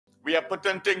We are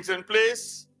putting things in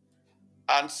place,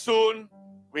 and soon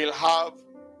we'll have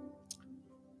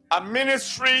a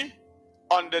ministry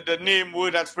under the name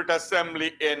Word and Spirit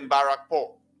Assembly in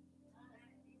Barrackpore.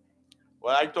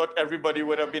 Well, I thought everybody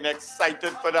would have been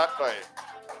excited for that, right?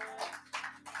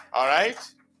 All right?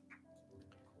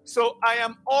 So I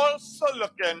am also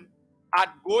looking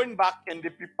at going back in the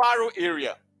Piparo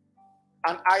area,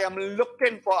 and I am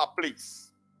looking for a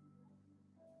place.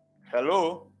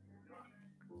 Hello?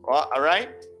 All right?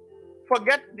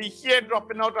 Forget the hair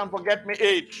dropping out and forget my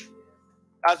age,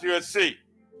 as you will see.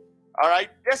 All right?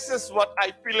 This is what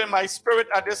I feel in my spirit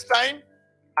at this time.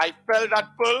 I felt that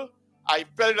pull. I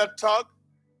felt that tug.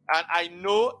 And I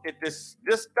know it is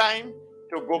this time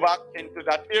to go back into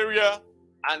that area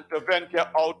and to venture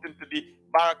out into the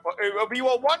Barrackpore area. We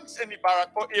were once in the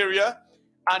Barrackpore area,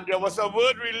 and there was a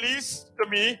word released to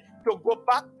me to go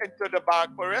back into the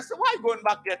Barrackpore area. So why going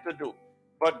back there to do?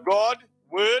 But God's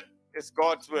word is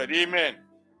God's word. Amen.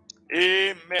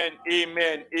 Amen.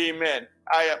 Amen. Amen.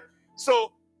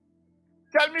 So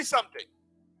tell me something.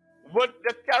 Would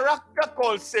the character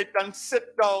called Satan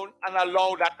sit down and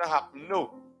allow that to happen?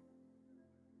 No.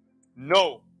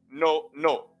 No, no,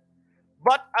 no.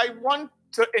 But I want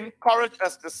to encourage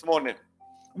us this morning.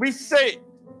 We say,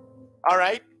 all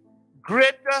right,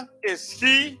 greater is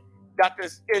he that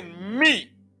is in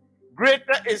me.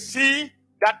 Greater is he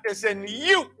that is in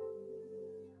you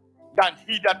than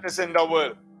he that is in the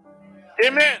world.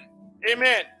 Amen.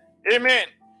 Amen. Amen.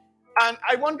 And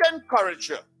I want to encourage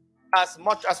you as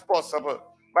much as possible.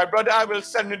 My brother, I will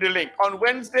send you the link. On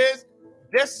Wednesdays,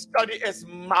 this study is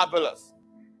marvelous.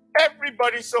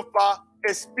 Everybody so far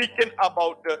is speaking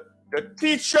about the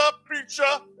teacher, preacher,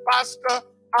 pastor,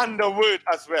 and the word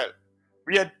as well.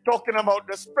 We are talking about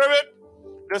the spirit,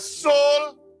 the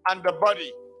soul, and the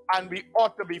body. And we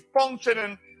ought to be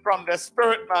functioning from the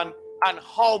spirit man and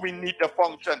how we need to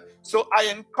function. So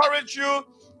I encourage you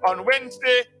on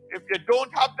Wednesday, if you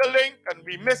don't have the link and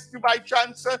we missed you by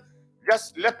chance,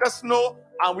 just let us know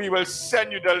and we will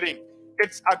send you the link.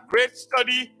 It's a great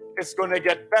study. It's going to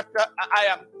get better. I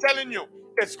am telling you,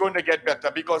 it's going to get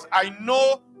better because I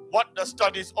know what the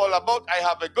study is all about. I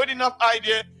have a good enough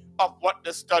idea of what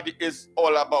the study is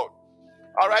all about.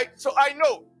 All right? So I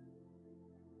know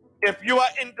if you are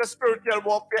into spiritual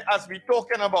warfare as we're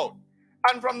talking about,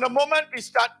 and from the moment we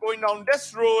start going down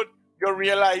this road, you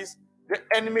realize the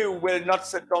enemy will not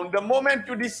sit down. The moment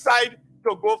you decide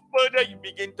to go further, you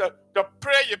begin to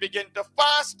pray, you begin to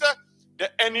fast,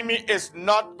 the enemy is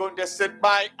not going to sit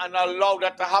by and allow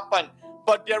that to happen.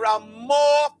 But there are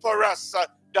more for us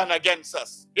than against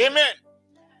us. Amen.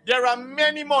 There are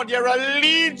many more. There are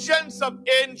legions of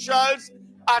angels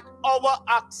at our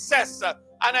access.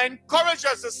 And I encourage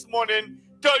us this morning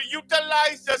to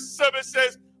utilize the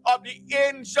services of the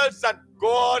angels that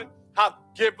God have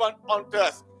given unto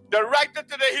us. The writer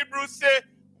to the Hebrews say,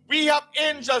 we have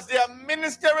angels, they are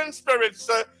ministering spirits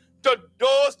to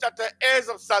those that are heirs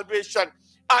of salvation.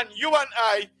 And you and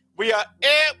I, we are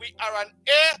an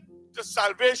heir to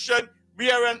salvation.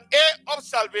 We are an heir of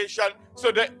salvation.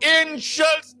 So the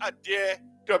angels are there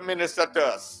to minister to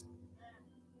us.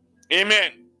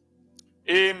 Amen.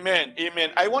 Amen.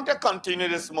 Amen. I want to continue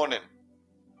this morning.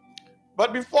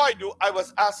 But before I do, I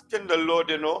was asking the Lord,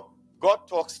 God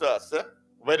talks to us,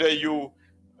 whether you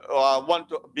want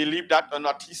to believe that or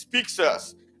not, he speaks to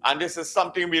us. And this is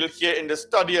something we'll hear in the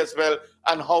study as well,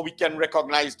 and how we can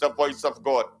recognize the voice of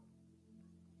God.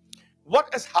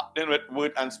 What is happening with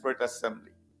Word and Spirit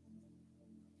Assembly?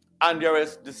 And there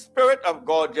is the Spirit of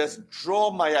God just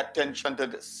draw my attention to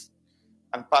this.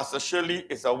 And Pastor Shirley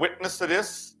is a witness to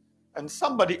this, and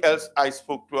somebody else I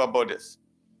spoke to about this.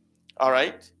 All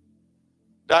right?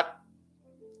 That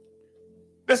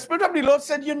the Spirit of the Lord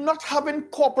said, you're not having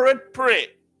corporate prayer.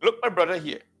 Look, my brother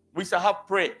here. We should have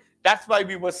prayer. That's why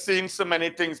we were seeing so many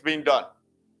things being done.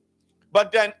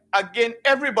 But then again,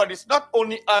 everybody's not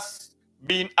only us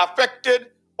being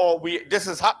affected, or this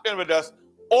is happening with us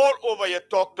all over. You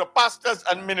talk to pastors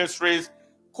and ministries.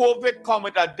 COVID come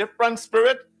with a different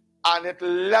spirit, and it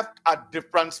left a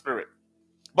different spirit.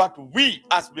 But we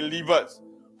as believers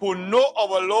who know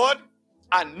our Lord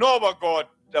and know our God,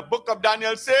 the book of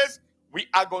Daniel says, we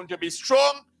are going to be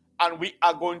strong and we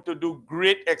are going to do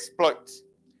great exploits.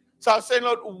 So I was saying,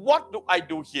 Lord, what do I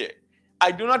do here?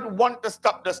 I do not want to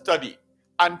stop the study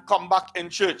and come back in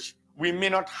church. We may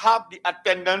not have the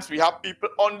attendance. We have people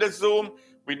on the Zoom.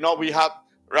 We know we have,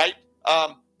 right,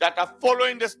 that are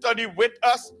following the study with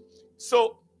us.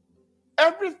 So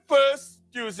every first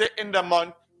Tuesday in the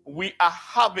month, we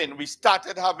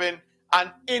started having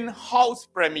an in-house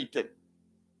prayer meeting.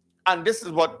 And this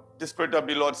is what the Spirit of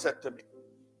the Lord said to me.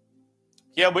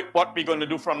 what we're going to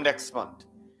do from next month.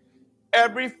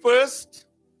 Every first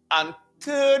and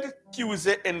third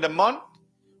Tuesday in the month,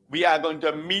 we are going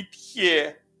to meet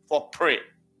here for prayer.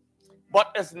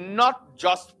 But it's not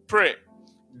just prayer.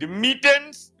 The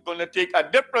meetings are going to take a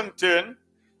different turn.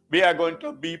 We are going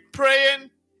to be praying.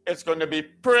 It's going to be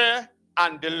prayer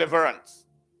and deliverance.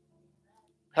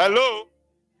 Hello?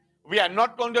 We are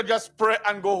not going to just pray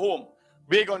and go home.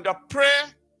 We're going to pray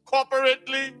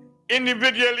corporately,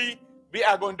 individually. We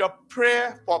are going to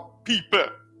pray for people.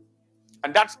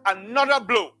 And that's another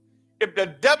blow. If the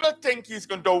devil thinks he's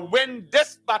going to win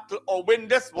this battle or win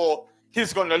this war,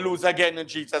 he's going to lose again in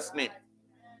Jesus' name.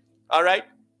 All right?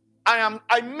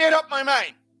 I made up my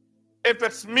mind. If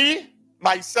it's me,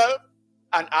 myself,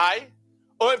 and I,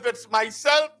 or if it's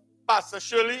myself, Pastor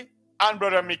Shirley, and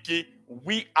Brother Mickey,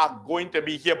 we are going to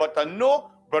be here. But I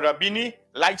know Brother Bini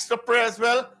likes to pray as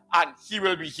well, and he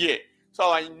will be here.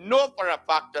 So I know for a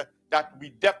fact that we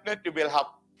definitely will have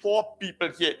 4 people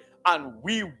here, and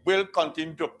we will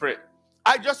continue to pray.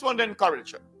 I just want to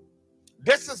encourage you.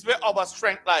 This is where our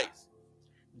strength lies.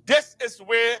 This is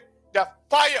where the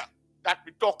fire that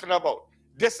we're talking about,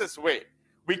 this is where.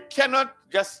 We cannot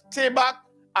just stay back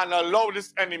and allow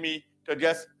this enemy to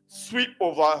just sweep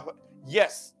over.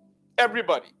 Yes,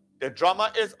 everybody. The drummer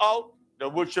is out. The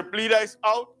worship leader is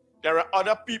out. There are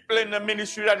other people in the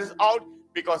ministry that is out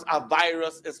because a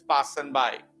virus is passing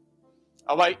by.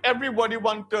 And while everybody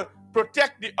wants to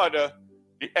protect the other,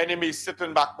 the enemy is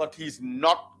sitting back, but he's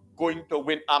not going to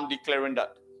win. I'm declaring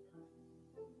that.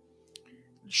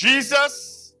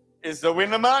 Jesus is the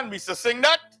winner man. We used to sing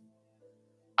that.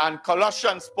 And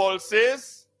Colossians, Paul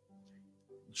says,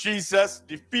 Jesus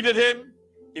defeated him.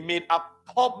 He made a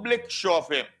public show of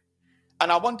him.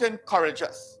 And I want to encourage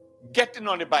us, getting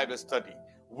on the Bible study.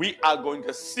 We are going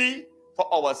to see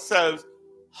for ourselves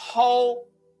how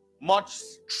much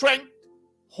strength,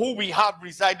 who we have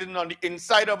residing on the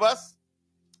inside of us,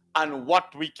 and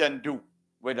what we can do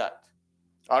with that.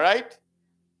 All right?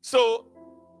 So,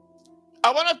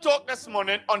 I want to talk this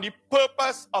morning on the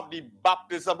purpose of the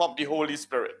baptism of the Holy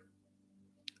Spirit.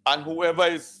 And whoever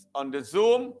is on the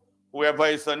Zoom, whoever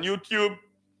is on YouTube,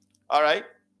 all right?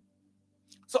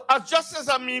 So just as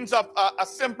a means of a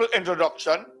simple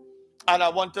introduction, and I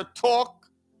want to talk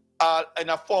in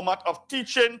a format of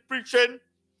teaching, preaching,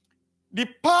 the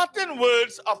parting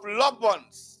words of loved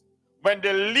ones when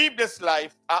they leave this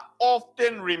life are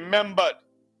often remembered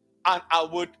and are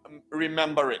worth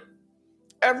remembering.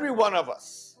 Every one of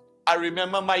us. I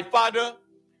remember my father.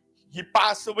 He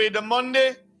passed away the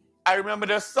Monday. I remember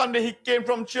the Sunday he came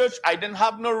from church. I didn't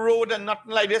have no road and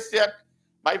nothing like this yet.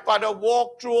 My father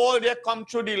walked through all there, come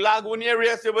through the lagoon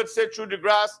areas, they would say, through the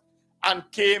grass, and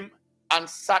came and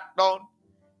sat down.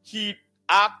 He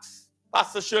asked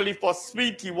Pastor Shirley for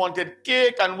sweet. He wanted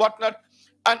cake and whatnot.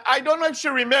 And I don't know if she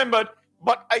remembered,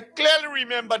 but I clearly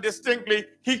remember distinctly,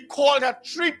 he called her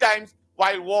 3 times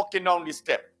while walking down the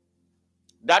step.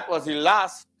 That was the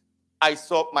last I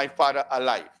saw my father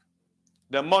alive.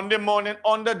 The Monday morning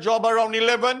on the job around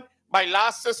 11, my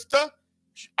last sister,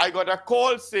 I got a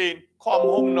call saying, come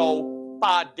home now,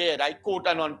 Pa dead. I quote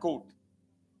and unquote.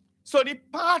 So the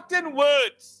parting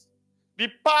words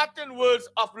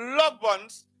of loved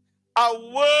ones are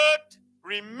worth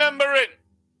remembering.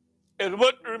 It's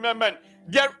worth remembering.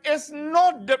 There is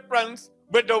no difference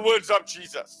with the words of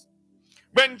Jesus.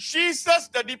 When Jesus,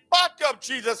 the departure of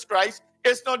Jesus Christ,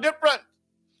 is no different.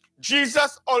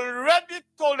 Jesus already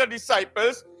told the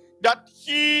disciples that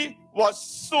he was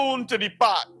soon to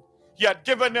depart. He had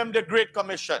given them the Great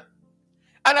Commission.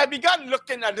 And I began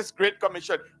looking at this Great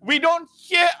Commission. We don't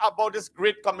hear about this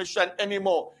Great Commission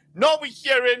anymore. Now we're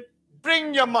hearing,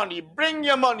 bring your money, bring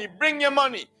your money, bring your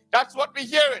money. That's what we're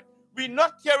hearing. We're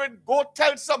not hearing, go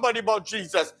tell somebody about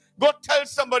Jesus. Go tell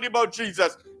somebody about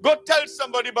Jesus. Go tell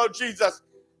somebody about Jesus.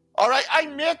 All right, I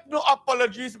make no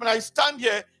apologies when I stand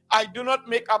here. I do not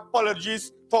make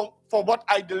apologies for what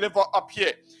I deliver up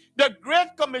here. The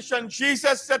Great Commission,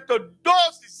 Jesus said to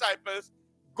those disciples,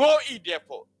 go ye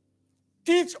therefore,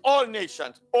 teach all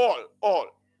nations, all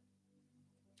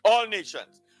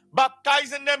nations,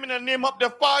 baptizing them in the name of the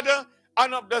Father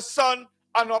and of the Son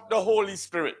and of the Holy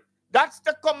Spirit. That's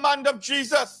the command of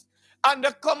Jesus. And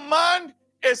the command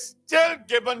is still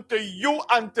given to you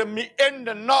and to me in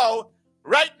the now,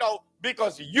 right now,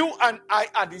 because you and I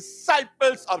are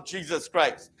disciples of Jesus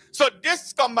Christ. So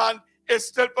this command is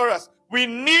still for us. We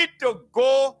need to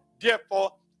go,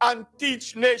 therefore, and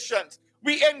teach nations.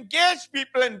 We engage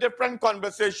people in different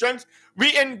conversations.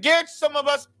 We engage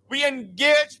we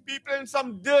engage people in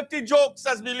some dirty jokes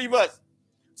as believers,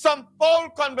 some foul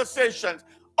conversations.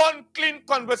 unclean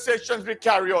conversations we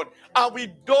carry on, and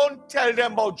we don't tell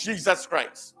them about Jesus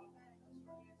Christ.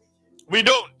 We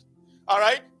don't. All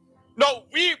right? Now,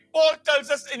 Paul tells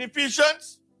us in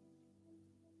Ephesians,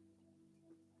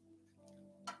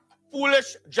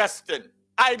 foolish jesting,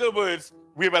 idle words,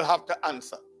 we will have to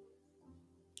answer.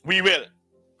 We will.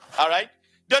 All right?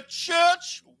 The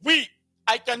church,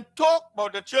 I can talk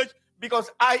about the church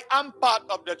because I am part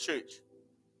of the church.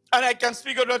 And I can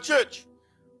speak of the church.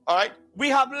 All right? We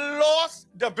have lost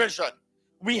the vision.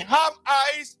 We have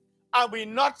eyes and we're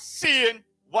not seeing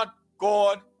what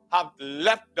God have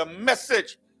left, the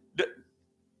message.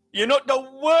 The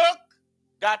work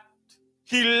that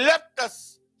he left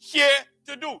us here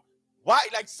to do. Why?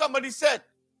 Like somebody said,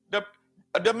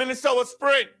 the minister was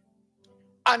praying.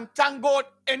 And thank God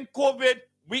in COVID,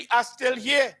 we are still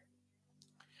here.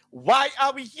 Why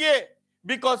are we here?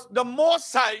 Because the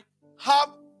Most High have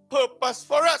purpose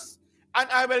for us. And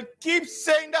I will keep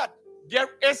saying that. There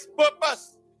is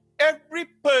purpose. Every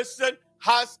person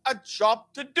has a job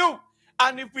to do.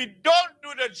 And if we don't do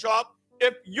the job,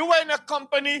 if you are in a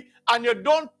company and you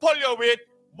don't pull your weight,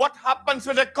 what happens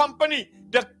with the company?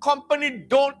 The company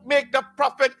don't make the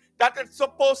profit that it's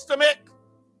supposed to make.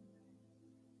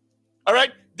 All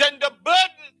right? Then the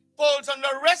burden falls on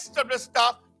the rest of the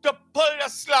staff to pull the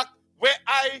slack where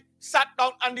I sat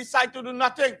down and decided to do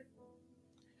nothing.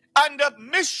 And the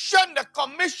mission, the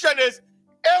commission is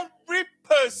every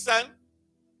person,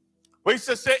 we used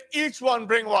to say each one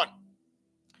bring one.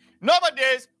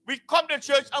 Nowadays, we come to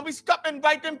church and we stop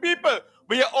inviting people.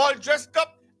 We are all dressed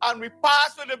up and we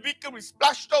pass with the vehicle, we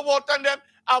splash the water on them,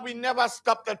 and we never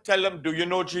stop to tell them, do you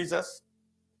know Jesus?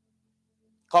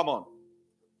 Come on.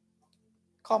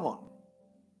 Come on.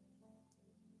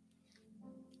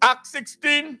 Acts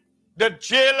 16, the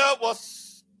jailer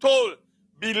was told,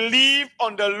 believe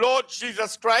on the Lord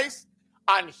Jesus Christ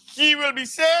and he will be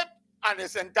saved and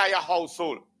his entire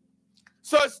household.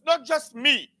 So it's not just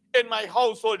me in my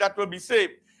household that will be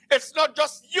saved. It's not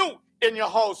just you in your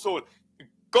household.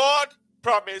 God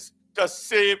promised to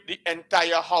save the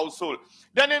entire household.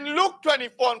 Then in Luke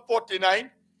 24 and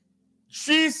 49,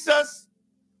 Jesus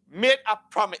made a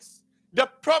promise. The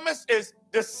promise is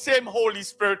the same Holy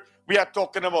Spirit we are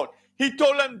talking about. He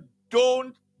told them,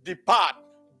 don't depart.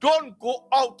 Don't go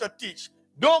out to teach.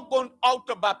 Don't go out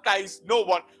to baptize no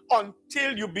one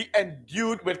until you be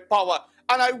endued with power.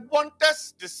 And I want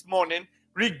us this morning,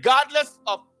 regardless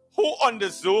of who on the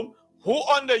Zoom, who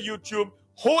on the YouTube,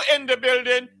 who in the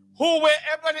building, who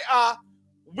wherever they are,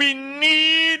 we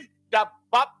need the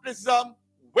baptism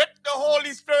with the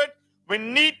Holy Spirit. We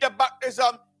need the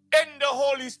baptism in the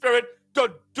Holy Spirit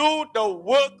to do the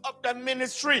work of the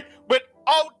ministry.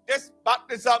 Without this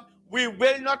baptism, we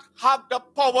will not have the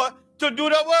power to do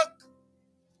the work.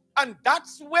 And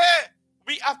that's where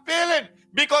we are failing,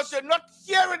 because you're not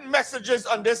hearing messages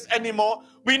on this anymore.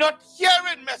 We're not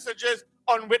hearing messages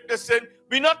on witnessing.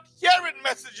 We're not hearing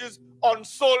messages on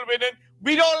soul winning.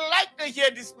 We don't like to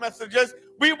hear these messages.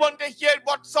 We want to hear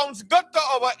what sounds good to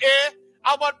our ear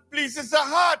and what pleases the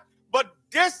heart. But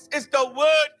this is the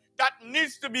word that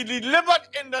needs to be delivered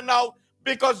in the now,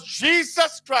 because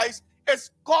Jesus Christ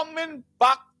is coming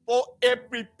back for a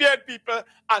prepared people.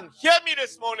 And hear me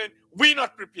this morning, we're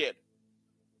not prepared.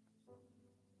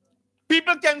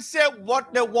 People can say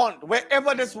what they want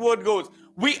wherever this word goes.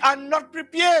 We are not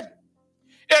prepared.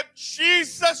 If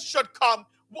Jesus should come,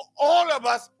 all of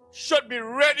us should be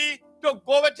ready to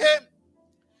go with him.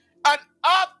 And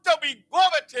after we go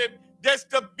with him, there's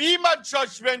the Bema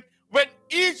judgment, when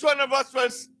each one of us will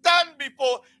stand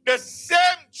before the same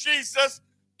Jesus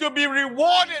to be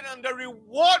rewarded, and the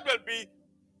reward will be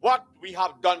what we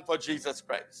have done for Jesus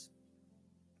Christ.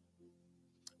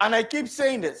 And I keep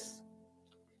saying this.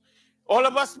 All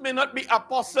of us may not be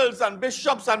apostles and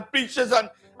bishops and preachers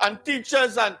and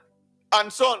teachers and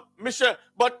so on, mission,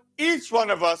 but each one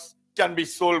of us can be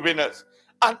soul winners.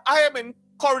 And I am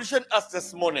encouraging us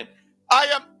this morning. I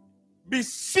am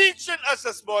beseeching us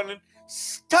this morning,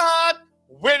 start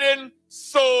winning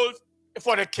souls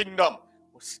for the kingdom.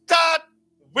 Start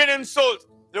winning souls.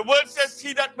 The word says,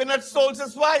 he that winneth souls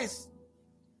is wise.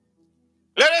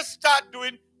 Let us start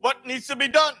doing what needs to be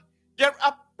done. There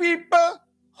are people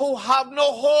who have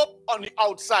no hope on the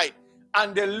outside,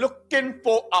 and they're looking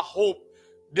for a hope.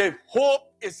 The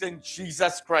hope is in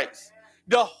Jesus Christ.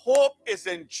 The hope is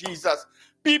in Jesus.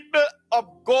 People of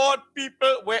God,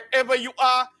 people wherever you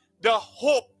are, the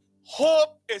hope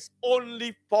is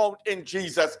only found in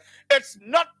Jesus. It's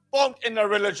not found in a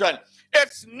religion.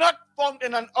 It's not found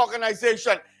in an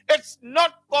organization. It's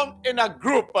not found in a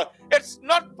group. It's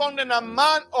not found in a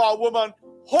man or a woman.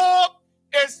 Hope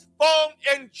is found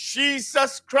in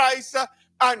Jesus Christ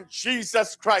and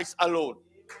Jesus Christ alone.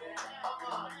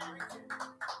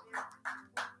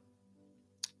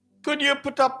 Could you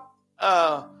put up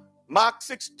Mark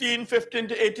 16, 15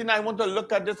 to 18? I want to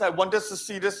look at this. I want us to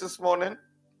see this morning.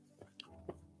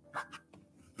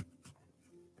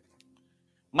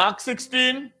 Mark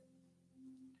 16.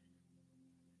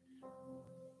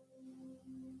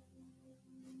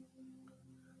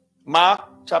 Mark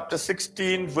chapter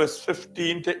 16, verse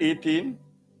 15 to 18.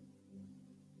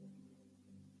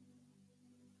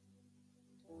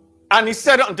 And he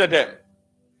said unto them,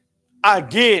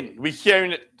 again, we're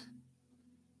hearing it.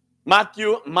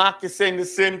 Mark is saying the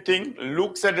same thing.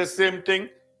 Luke said the same thing.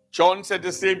 John said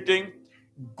the same thing.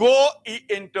 Go ye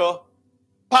into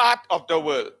part of the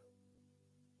world.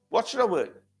 Watch the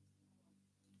word.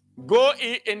 Go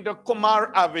ye into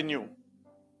Kumar Avenue.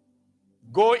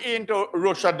 Go ye into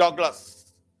Rocha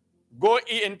Douglas. Go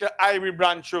ye into Ivy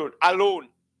Branch Road alone.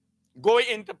 Go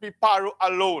ye into Piparo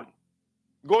alone.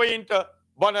 Go ye into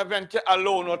Bonaventure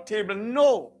alone or Table.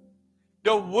 No.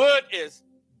 The word is,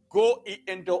 go ye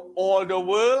into all the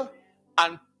world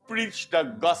and preach the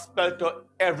gospel to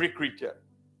every creature.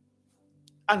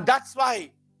 And that's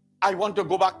why I want to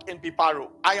go back in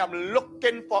Piparo. I am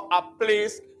looking for a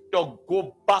place to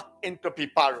go back into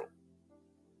Piparo.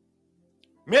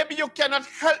 Maybe you cannot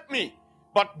help me,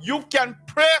 but you can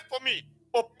pray for me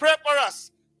or pray for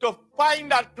us to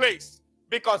find that place,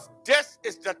 because this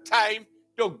is the time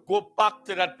to go back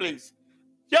to that place.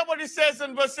 Hear what it says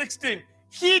in verse 16.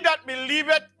 He that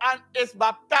believeth and is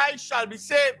baptized shall be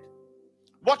saved.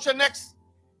 Watch the next.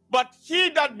 But he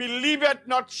that believeth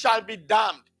not shall be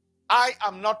damned. I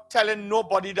am not telling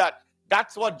nobody that.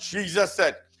 That's what Jesus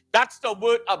said. That's the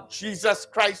word of Jesus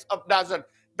Christ of Nazareth.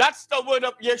 That's the word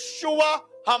of Yeshua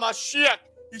HaMashiach.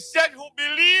 He said, who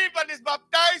believe and is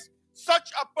baptized, such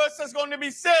a person is going to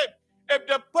be saved. If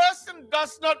the person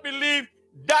does not believe,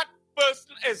 that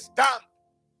person is damned.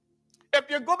 If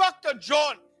you go back to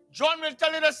John, John will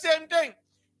tell you the same thing.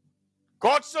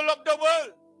 God so loved the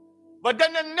world. But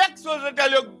then the next verse will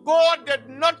tell you, God did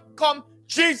not come,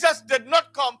 Jesus did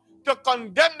not come to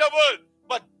condemn the world,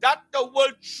 but that the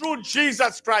world through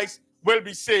Jesus Christ will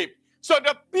be saved. So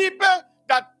the people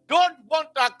that don't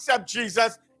want to accept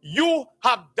Jesus, you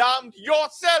have damned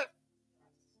yourself.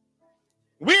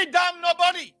 We damn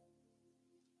nobody.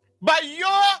 By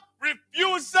your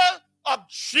refusal of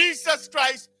Jesus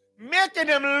Christ, making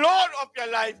him Lord of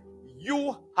your life,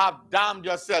 you have damned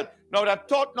yourself. Now that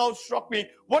thought now struck me.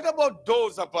 What about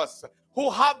those of us who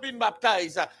have been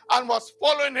baptized and was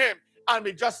following him, and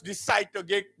we just decide to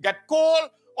get cold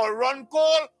or run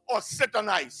cold or sit on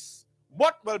ice?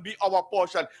 What will be our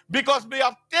portion? Because we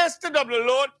have tasted of the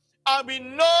Lord and we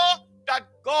know that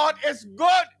God is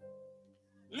good.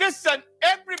 Listen,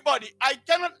 everybody, I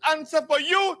cannot answer for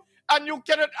you and you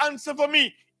cannot answer for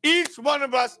me. Each one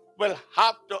of us will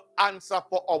have to answer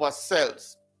for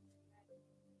ourselves.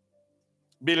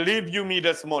 Believe you me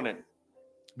this morning.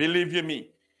 Believe you me.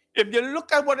 If you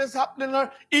look at what is happening,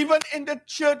 even in the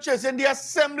churches, in the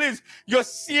assemblies, you're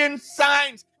seeing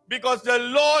signs, because the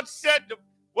Lord said,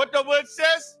 what the word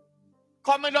says,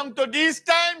 coming on to these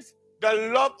times,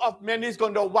 the love of many is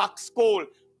going to wax cold.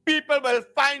 People will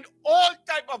find all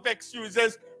type of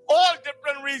excuses, all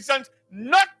different reasons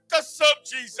not to serve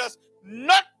Jesus,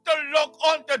 not to look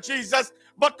onto Jesus,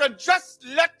 but to just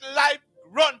let life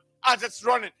run as it's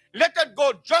running. Let it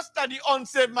go just as the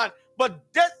unsaved man.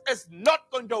 But this is not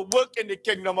going to work in the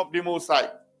kingdom of the Most High.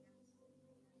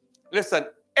 Listen,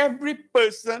 every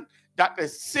person that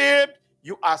is saved,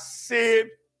 you are saved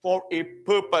for a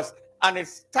purpose. And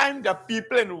it's time that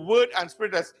people in Word and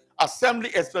Spirit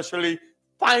Assembly especially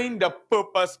find the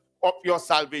purpose of your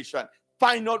salvation.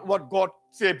 Find out what God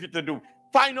saved you to do.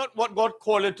 Find out what God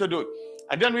called you to do.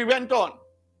 And then we went on.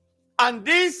 And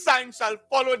these signs shall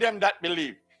follow them that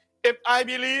believe. If I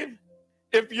believe,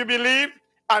 if you believe,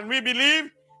 and we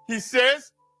believe, he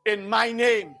says, in my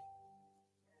name,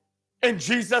 in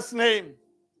Jesus' name,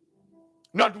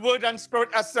 not Word and Spirit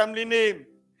Assembly name,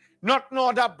 not no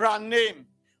other brand name.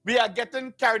 We are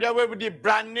getting carried away with the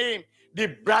brand name. The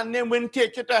brand name will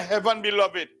take you to heaven,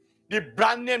 beloved. The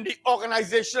brand name, the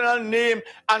organizational name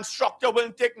and structure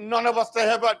will take none of us to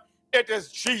heaven. It is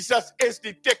Jesus is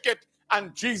the ticket,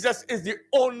 and Jesus is the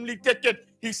only ticket.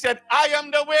 He said, I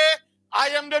am the way, I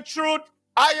am the truth,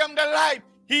 I am the life.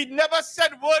 He never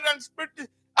said Word and Spirit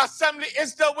Assembly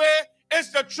is the way,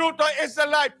 is the truth, or is the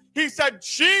life. He said,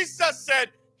 Jesus said,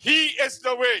 he is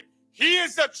the way, he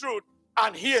is the truth,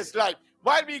 and he is life.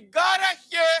 While we gather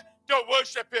here to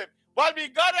worship him, while we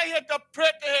gather here to pray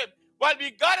to him, while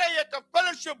we gather here to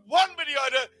fellowship one with the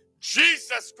other,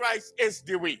 Jesus Christ is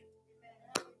the way.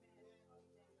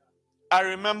 I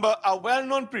remember a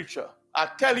well-known preacher, a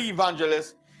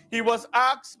televangelist. He was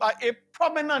asked by a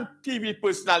prominent TV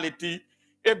personality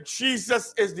if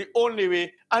Jesus is the only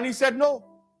way, and he said no.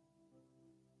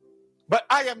 But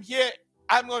I am here.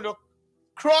 I'm going to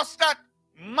cross that.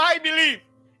 My belief.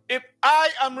 If I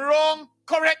am wrong,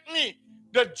 correct me.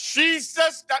 The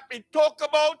Jesus that we talk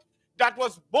about, that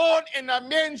was born in a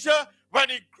manger, when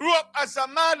he grew up as a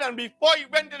man and before he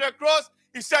went to the cross,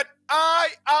 he said, I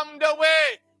am the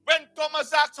way. When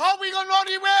Thomas asked, how are we going to know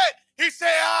the way? He said,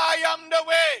 I am the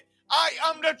way. I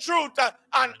am the truth,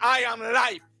 and I am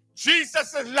life.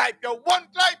 Jesus is life. You want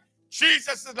life?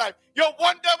 Jesus is life. You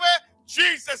want the way?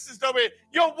 Jesus is the way.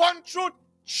 You want truth?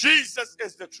 Jesus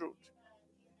is the truth.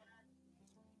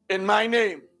 In my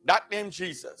name, that name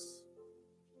Jesus.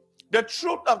 The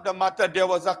truth of the matter, there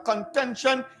was a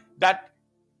contention that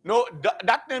no,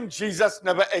 that name Jesus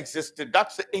never existed.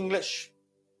 That's the English.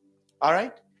 All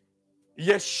right?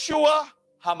 Yeshua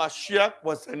HaMashiach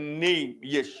was a name,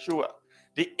 Yeshua.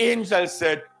 The angel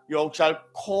said, you shall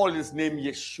call his name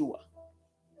Yeshua.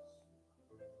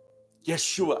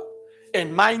 Yeshua.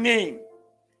 In my name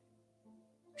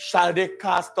shall they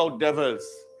cast out devils.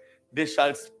 They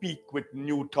shall speak with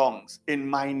new tongues. In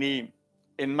my name.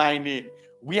 In my name.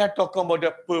 We are talking about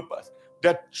the purpose.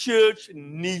 The church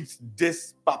needs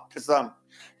this baptism.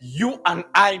 You and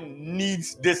I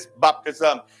needs this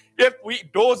baptism. If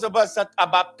those of us that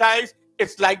are baptized,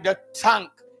 it's like the tank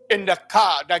in the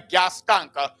car, the gas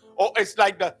tank, or it's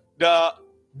like the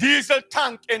diesel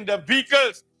tank in the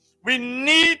vehicles. We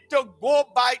need to go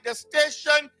by the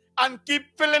station and keep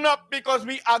filling up because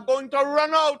we are going to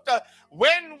run out.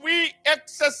 When we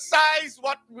exercise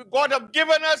what God has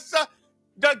given us,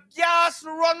 the gas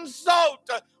runs out.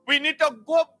 We need to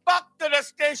go back to the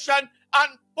station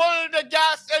and pull the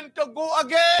gas in to go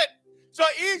again. So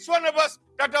each one of us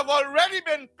that have already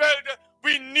been filled,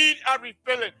 we need a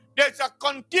refilling. There's a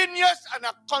continuous and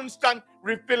a constant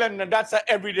refilling, and that's an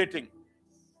everyday thing.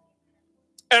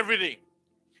 Every day.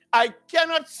 I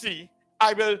cannot see,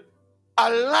 I will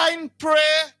align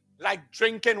prayer like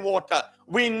drinking water.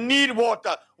 We need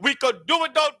water. We could do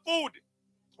without food.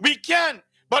 We can,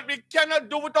 but we cannot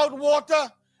do without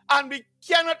water. And we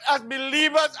cannot, as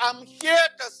believers, I'm here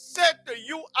to say to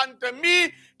you and to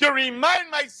me, to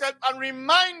remind myself and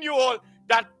remind you all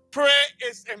that prayer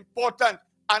is important.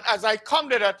 And as I come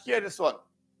to that, hear this one.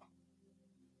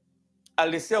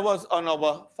 Alicia was on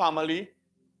our family.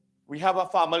 We have a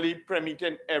family prayer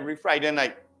meeting every Friday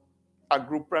night, a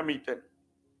group prayer meeting.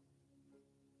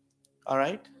 All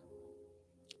right?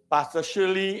 Pastor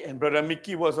Shirley and Brother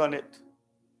Mickey was on it.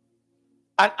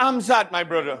 And Amzad, my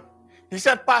brother, he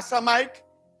said, Pastor Mike,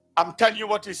 I'm telling you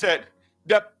what he said.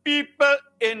 The people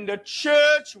in the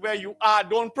church where you are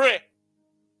don't pray.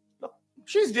 Look,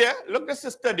 she's there. Look, the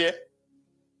sister there.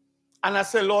 And I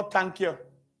said, Lord, thank you.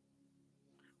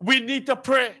 We need to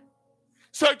pray.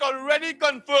 So it already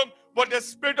confirmed what the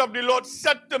Spirit of the Lord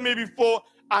said to me before.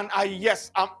 And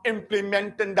I'm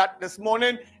implementing that this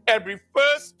morning. Every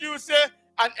first Tuesday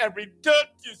and every third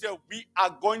Tuesday, we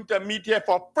are going to meet here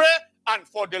for prayer and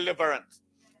for deliverance.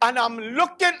 And I'm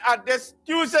looking at this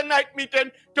Tuesday night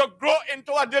meeting to grow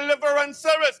into a deliverance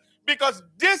service because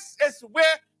this is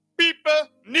where people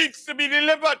needs to be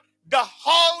delivered. The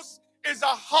house is a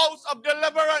house of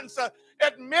deliverance.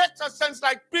 It makes a sense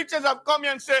like preachers have come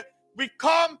here and say, we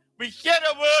come, we hear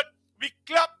the word, we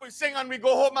clap, we sing, and we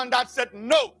go home, and that's it.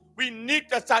 No, we need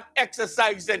to start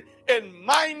exercising. In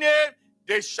my name,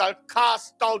 they shall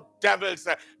cast out devils.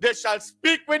 They shall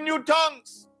speak with new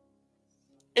tongues.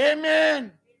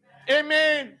 Amen.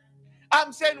 Amen.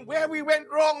 I'm saying where we went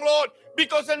wrong, Lord,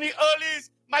 because in the earlies,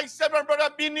 my seven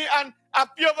brother Bini and a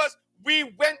few of us, we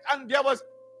went and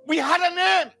we had a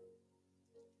name.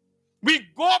 We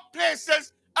go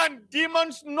places and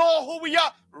demons know who we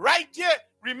are right here.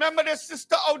 Remember the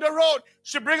sister out the road.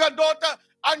 She bring her daughter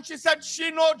and she said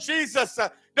she know Jesus.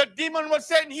 The demon was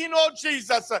saying he know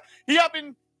Jesus. He have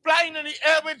been flying in the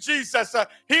air with Jesus.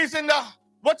 He's in the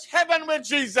heaven with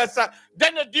Jesus.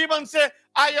 Then the demon say,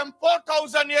 I am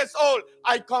 4,000 years old.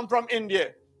 I come from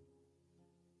India.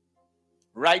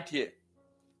 Right here.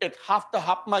 It have to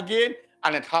happen again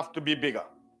and it have to be bigger.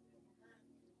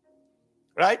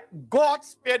 Right? God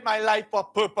spared my life for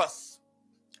purpose.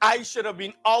 I should have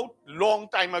been out long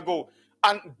time ago.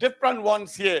 And different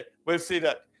ones here will say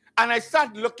that. And I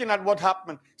start looking at what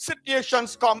happened.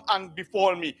 Situations come and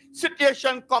befall me.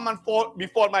 Situations come and fall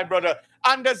before my brother.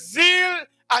 And the zeal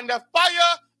and the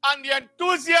fire and the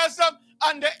enthusiasm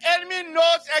and the enemy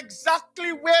knows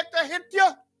exactly where to hit you.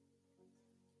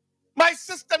 My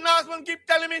sister Nazman keep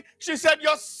telling me, she said,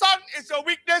 your son is a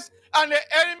weakness and the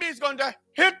enemy is going to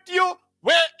hit you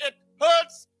where it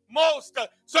hurts most.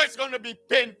 So it's going to be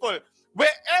painful.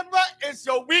 Wherever is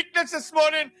your weakness this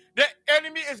morning, the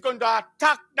enemy is going to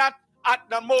attack that at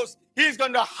the most. He's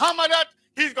going to hammer that.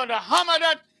 He's going to hammer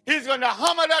that. He's going to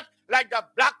hammer that like the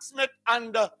blacksmith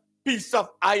and the piece of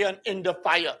iron in the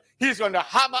fire. He's going to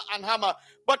hammer and hammer.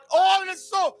 But all is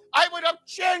so, I would have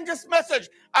changed this message.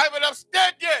 I would have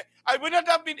stayed here. I would not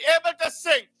have been able to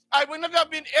sing. I would not have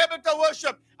been able to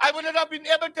worship. I would not have been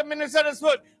able to minister this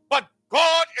word. But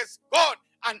God is God,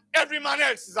 and every man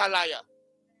else is a liar.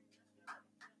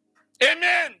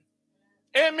 Amen.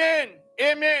 Amen.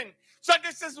 Amen. So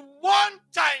this is one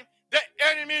time the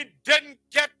enemy didn't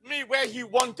get me where he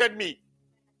wanted me.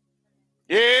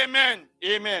 Amen.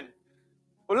 Amen.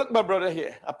 Well, look, my brother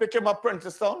here. I pick him up,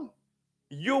 Princess Son.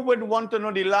 You would want to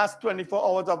know the last 24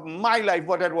 hours of my life,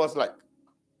 what it was like.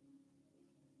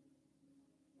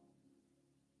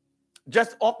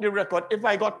 Just off the record, if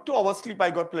I got 2 hours sleep,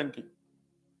 I got plenty.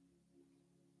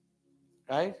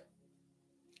 Right?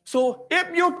 So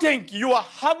if you think you are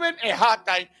having a hard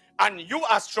time and you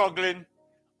are struggling,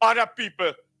 other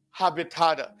people have it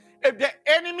harder. If the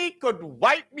enemy could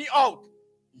wipe me out,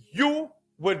 you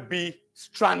would be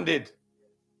stranded.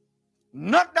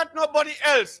 Not that nobody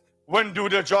else won't do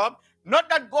the job, not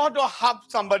that God don't have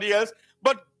somebody else,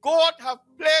 but God have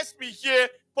placed me here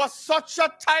for such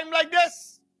a time like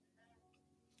this.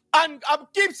 And I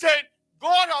keep saying,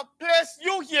 God have placed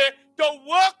you here to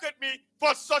work with me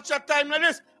for such a time like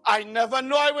this. I never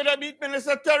know I would have met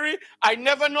Minister Terry. I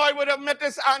never know I would have met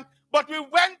his aunt. But we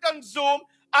went on Zoom,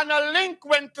 and a link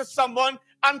went to someone,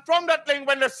 and from that link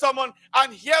went to someone,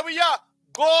 and here we are.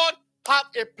 God had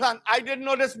a plan. I didn't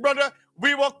know this, brother.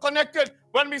 We were connected.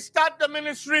 When we start the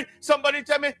ministry, somebody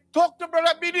tell me, talk to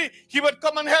Brother BD. He would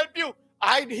come and help you.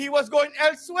 He was going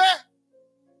elsewhere.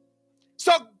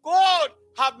 So God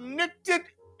have knitted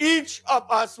each of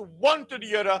us one to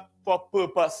the other for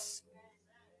purpose.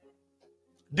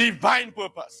 Divine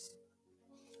purpose.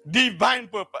 Divine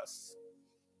purpose.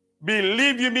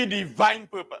 Believe you me, divine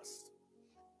purpose.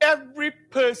 Every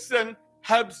person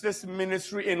helps this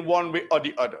ministry in one way or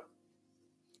the other.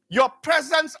 Your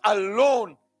presence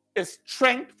alone is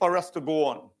strength for us to go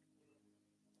on.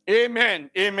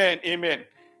 Amen, amen, amen.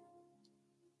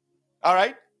 All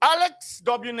right. Alex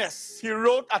W. Ness, he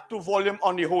wrote a 2-volume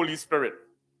on the Holy Spirit.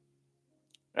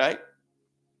 Right?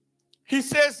 He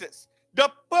says this: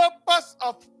 the purpose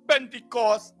of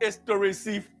Pentecost is to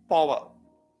receive power.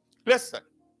 Listen,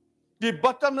 the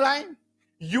bottom line,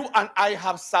 you and I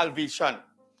have salvation.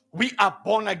 We are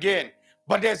born again,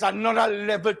 but there's another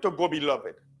level to go,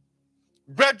 beloved.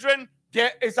 Brethren,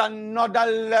 there is another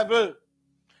level.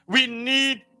 We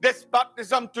need this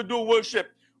baptism to do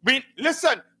worship.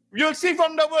 Listen, you'll see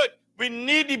from the word, we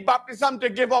need the baptism to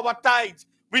give our tithes.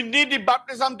 We need the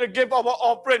baptism to give our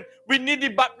offering. We need the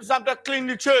baptism to clean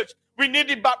the church. We need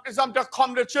the baptism to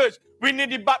come to church. We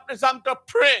need the baptism to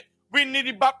pray. We need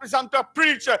the baptism to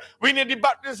preach. We need the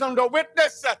baptism to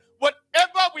witness.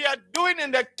 Whatever we are doing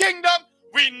in the kingdom,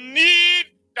 we need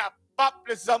the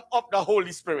baptism of the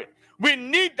Holy Spirit. We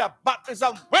need the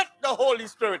baptism with the Holy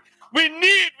Spirit. We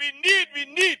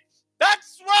need.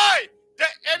 That's why the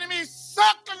enemy is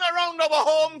circling around our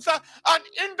homes and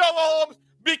into our homes,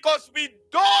 because we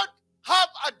don't have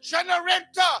a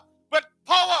generator with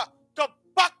power to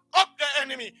back up the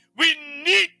enemy. We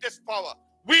need this power.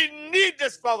 We need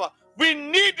this power. We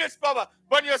need this power.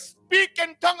 When you speak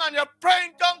in tongue and you pray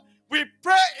in tongue, we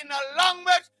pray in a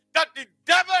language that the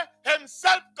devil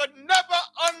himself could never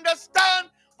understand.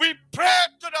 We pray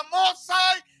to the Most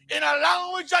High in a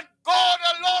language that God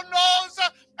alone knows,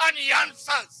 and he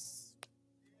answers.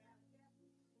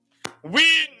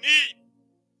 We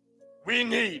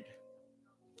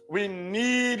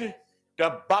need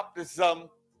the baptism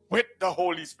with the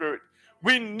Holy Spirit.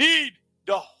 We need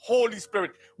the Holy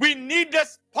Spirit. We need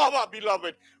this power,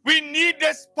 beloved. We need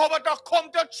this power to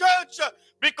come to church,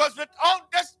 because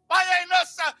without this fire in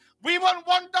us, we won't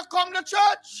want to come to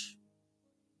church.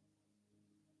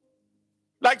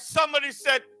 Like somebody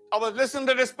said, I was listening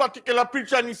to this particular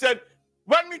preacher, and he said,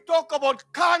 when we talk about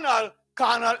carnal,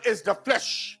 carnal is the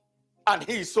flesh. And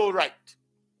he's so right.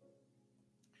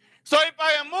 So if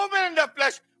I am moving in the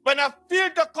flesh, when I feel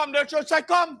to come to church, I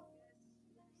come.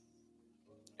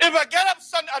 If I get up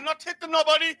Sunday, I'm not hitting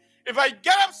nobody. If I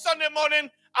get up Sunday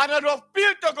morning and I don't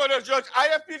feel to go to church, I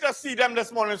have to see them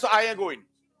this morning, so I ain't going.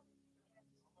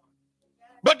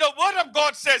 But the word of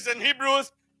God says in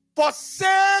Hebrews,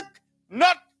 forsake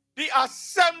not the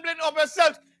assembling of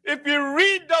yourselves. If we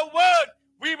read the word,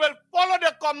 we will follow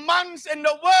the commands in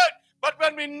the word. But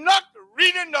when we're not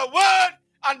reading the word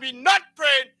and we're not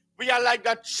praying, we are like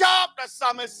the chaff, the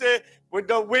psalmist say, with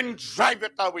the wind drive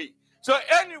it away. So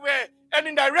anywhere,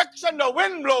 any direction the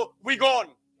wind blow, we gone.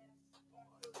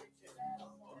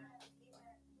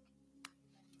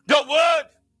 The word,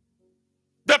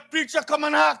 the preacher come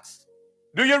and asks,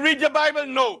 do you read your Bible?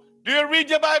 No. Do you read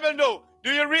your Bible? No.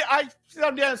 Do you read? I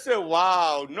sit there and say,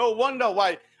 wow, no wonder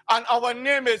why. And our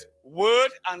name is Word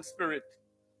and Spirit.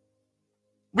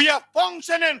 We are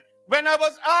functioning. When I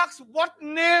was asked, what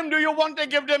name do you want to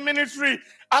give the ministry?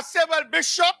 I said, well,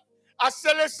 Bishop, I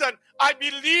said, listen, I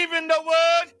believe in the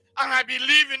Word and I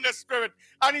believe in the Spirit.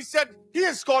 And he said, he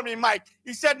has called me Mike.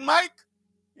 He said, Mike,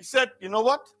 he said, you know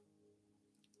what?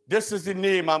 This is the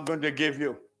name I'm going to give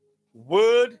you.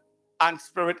 Word and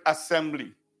Spirit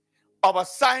Assembly. Our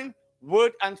sign,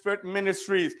 Word and Spirit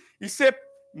Ministries. He said,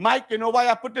 Mike, you know why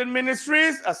I put in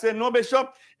ministries? I said, no,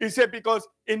 Bishop. He said, because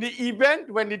in the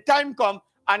event, when the time comes,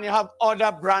 and you have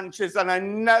other branches, and I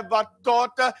never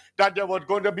thought that there were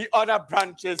going to be other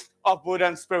branches of Word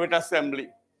and Spirit Assembly.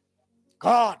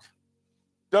 God,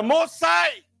 the Most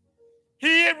High,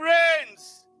 He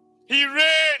reigns. He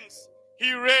reigns.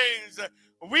 He reigns.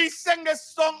 We sing a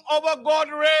song, our God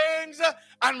reigns,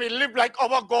 and we live like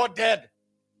our God dead.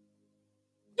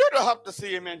 You don't have to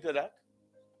say amen to that.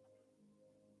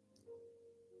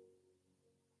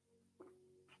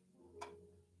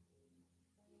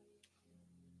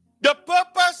 The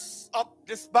purpose of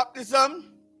this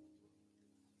baptism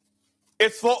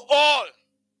is for all.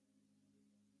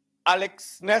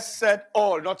 Alex Ness said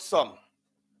all, not some.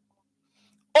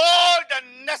 All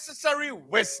the necessary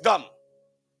wisdom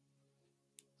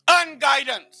and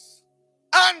guidance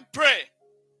and prayer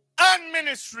and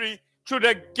ministry through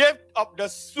the gift of the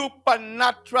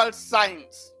supernatural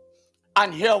signs.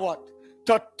 And hear what?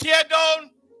 To tear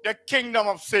down the kingdom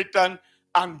of Satan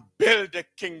and build the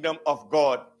kingdom of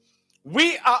God.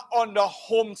 We are on the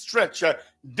home stretch.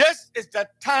 This is the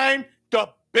time to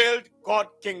build God's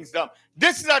kingdom.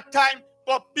 This is a time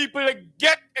for people to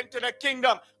get into the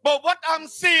kingdom. But what I'm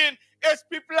seeing is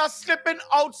people are slipping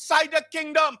outside the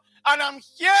kingdom. And I'm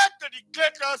here to declare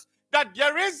to us that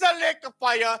there is a lake of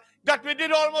fire, that we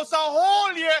did almost a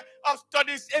whole year of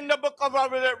studies in the book of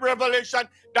Revelation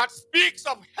that speaks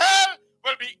of hell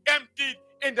will be emptied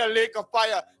in the lake of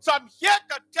fire. So I'm here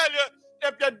to tell you,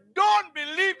 if you don't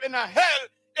believe in a hell,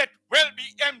 it will be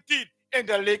emptied in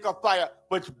the lake of fire,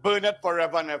 which burneth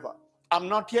forever and ever. I'm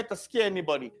not here to scare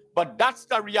anybody, but that's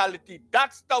the reality.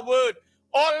 That's the word.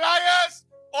 All liars,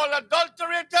 all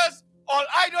adulterators, all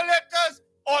idolaters,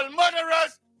 all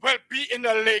murderers will be in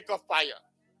the lake of fire.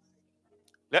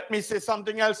 Let me say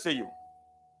something else to you.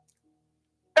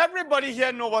 Everybody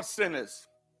here know what sin is,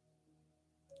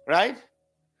 right?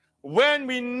 When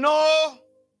we know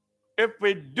if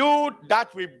we do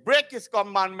that, we break his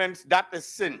commandments, that is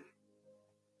sin.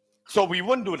 So we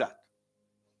won't do that.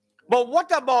 But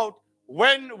what about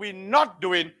when we're not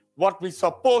doing what we're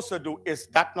supposed to do? Is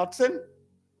that not sin?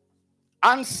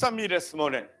 Answer me this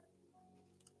morning.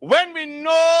 When we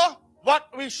know what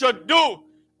we should do,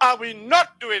 are we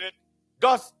not doing it?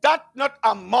 Does that not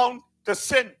amount to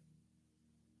sin?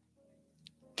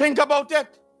 Think about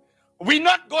it. We're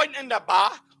not going in the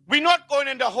bar. We're not going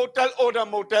in the hotel or the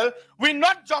motel. We're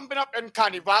not jumping up in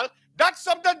carnival. That's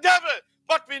of the devil.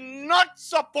 But we're not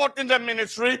supporting the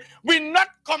ministry. We're not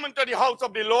coming to the house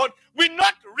of the Lord. We're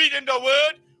not reading the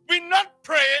word. We're not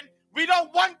praying. We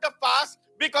don't want to fast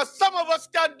because some of us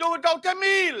can't do without a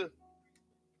meal.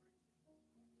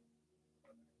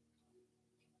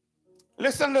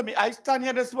 Listen to me. I stand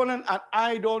here this morning and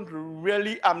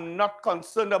I'm not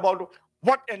concerned about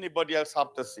what anybody else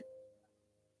have to say.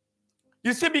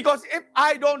 You see, because if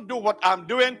I don't do what I'm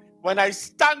doing, when I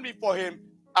stand before him,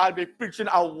 I'll be preaching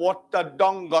a watered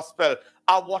down gospel,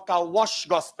 a water wash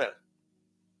gospel.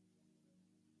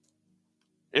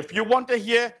 If you want to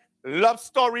hear love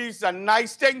stories and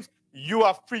nice things, you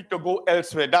are free to go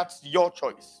elsewhere. That's your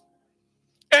choice.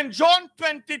 In John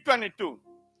 20:22,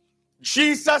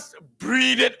 Jesus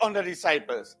breathed on the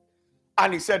disciples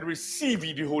and he said, receive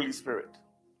ye the Holy Spirit.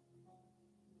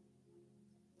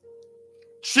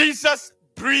 Jesus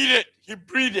breathed. He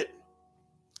breathed.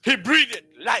 He breathed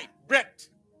life, breath.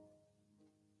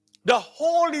 The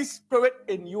Holy Spirit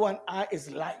in you and I is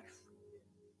life.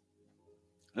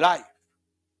 Life.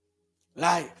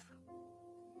 Life.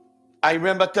 I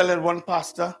remember telling one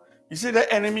pastor, you see,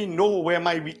 the enemy know where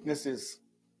my weakness is.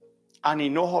 And he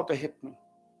know how to hit me.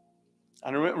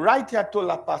 And right here I told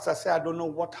that pastor, I said, I don't know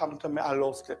what happened to me. I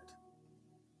lost it.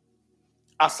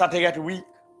 I started to get weak.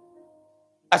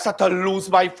 I started to lose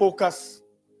my focus.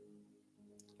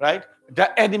 Right?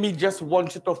 The enemy just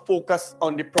wants you to focus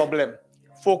on the problem.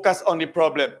 Focus on the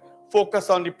problem. Focus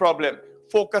on the problem.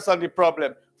 Focus on the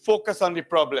problem. Focus on the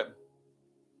problem.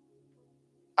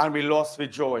 and we lost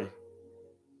with joy.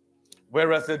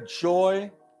 Whereas the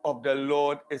joy of the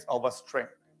Lord is our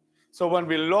strength. So when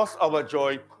we lost our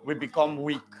joy, we become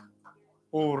weak.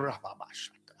 We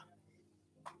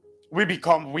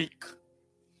become weak.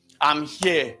 I'm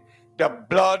here. The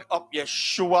blood of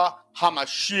Yeshua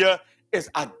HaMashiach is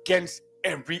against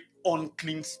every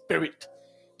unclean spirit.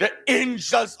 The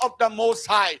angels of the Most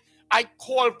High, I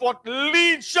call forth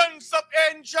legions of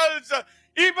angels.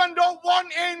 Even though one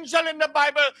angel in the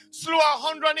Bible slew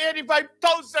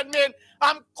 185,000 men,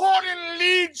 I'm calling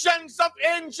legions of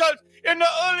angels. In the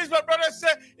early, my brother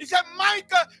said, he said,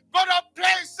 Micah, God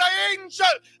place an angel,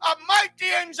 a mighty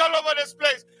angel over this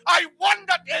place. I want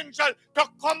that angel to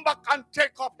come back and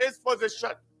take up his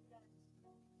position.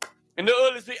 In the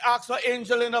early, we asked for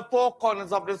angel in the four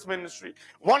corners of this ministry.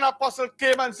 One apostle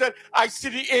came and said, I see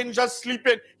the angel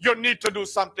sleeping. You need to do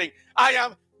something. I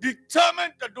am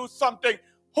determined to do something.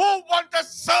 Who wants to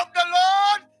serve the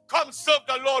Lord? Come serve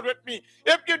the Lord with me.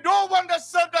 If you don't want to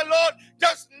serve the Lord,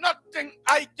 there's nothing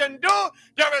I can do.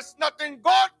 There is nothing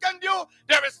God can do.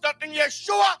 There is nothing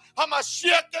Yeshua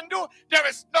HaMashiach can do. There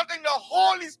is nothing the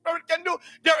Holy Spirit can do.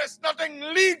 There is nothing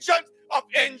legions of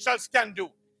angels can do.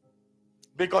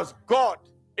 Because God,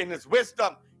 in his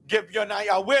wisdom, gave you and I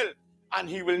a will, and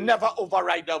he will never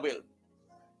override the will.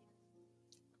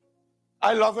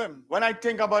 I love him. When I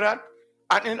think about that,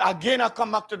 and then again I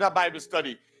come back to the Bible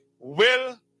study.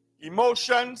 Will,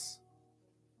 emotions,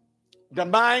 the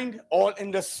mind, all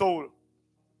in the soul.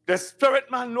 The spirit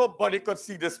man, nobody could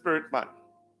see the spirit man.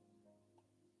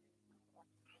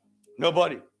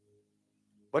 Nobody.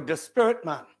 But the spirit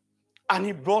man. And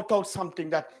he brought out something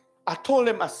that I told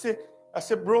him, I said,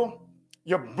 bro,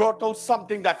 you brought out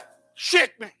something that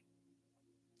shake me.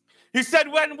 He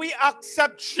said, when we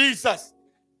accept Jesus,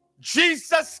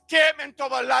 Jesus came into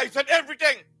our lives and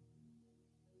everything.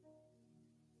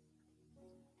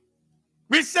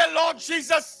 We say, Lord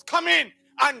Jesus, come in.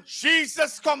 And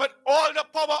Jesus come with all the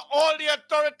power, all the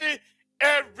authority,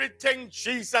 everything.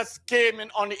 Jesus came in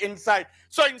on the inside.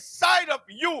 So inside of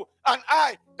you and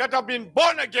I that have been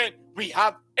born again, we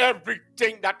have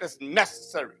everything that is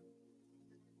necessary.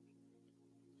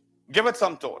 Give it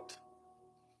some thought.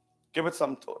 Give it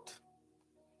some thought.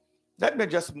 Let me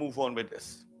just move on with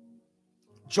this.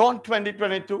 John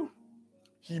 20:22,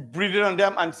 he breathed on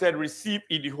them and said, receive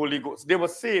ye the Holy Ghost. They were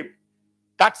saved.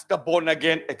 That's the born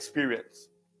again experience.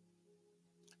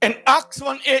 In Acts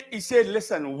 1:8, he said,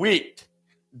 listen, wait.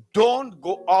 Don't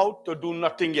go out to do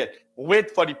nothing yet.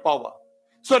 Wait for the power.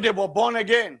 So they were born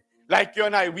again. Like you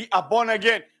and I, we are born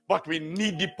again, but we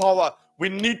need the power. We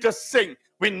need to sing.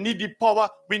 We need the power.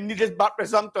 We need this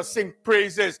baptism to sing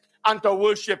praises and to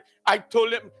worship. I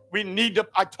told him,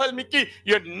 I told Mickey,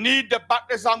 you need the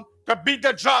baptism to beat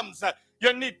the drums.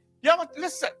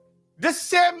 Listen, this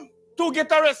same two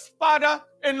guitarists,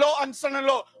 father-in-law and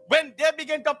son-in-law, when they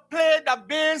began to play the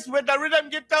bass with the rhythm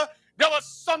guitar, there was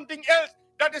something else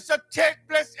that is to take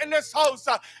place in this house.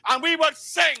 And we will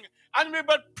sing, and we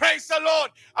will praise the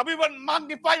Lord, and we will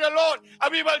magnify the Lord,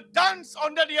 and we will dance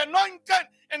under the anointing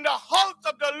in the house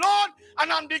of the Lord.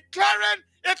 And I'm declaring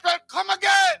it will come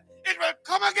again. It will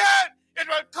come again. It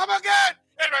will come again.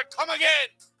 It will come again.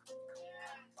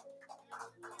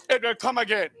 It will come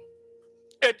again.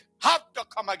 It have to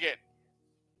come again.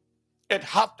 It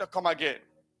have to come again.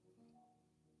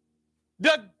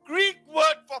 The Greek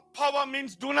word for power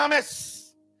means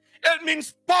dunamis. It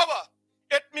means power.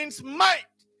 It means might.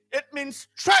 It means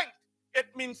strength.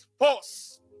 It means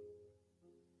force.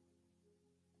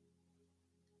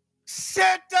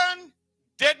 Satan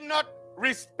did not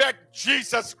respect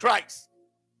Jesus Christ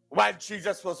while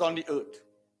Jesus was on the earth.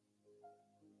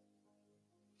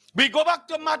 We go back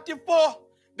to Matthew 4.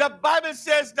 The Bible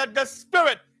says that the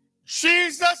Spirit,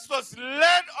 Jesus was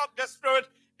led of the Spirit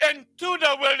into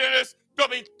the wilderness to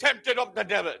be tempted of the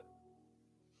devil.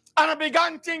 And I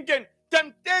began thinking,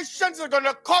 temptations are going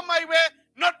to come my way,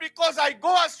 not because I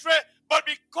go astray, but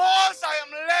because I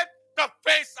am led to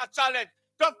face a challenge,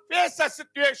 to face a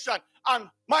situation. And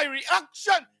my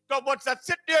reaction towards that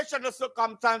situation or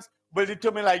circumstance will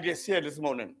determine, like this here this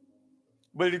morning,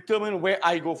 will determine where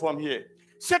I go from here.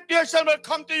 Situation will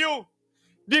come to you.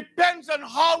 Depends on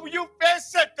how you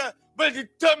face it, will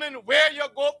determine where you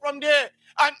go from there.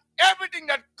 And everything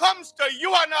that comes to you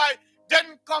and I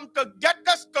didn't come to get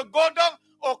us to go down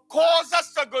or cause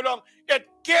us to go down. It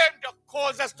came to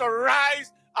cause us to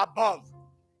rise above.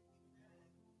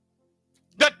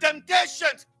 The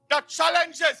temptations, the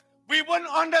challenges, we wouldn't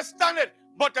understand it,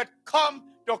 but it come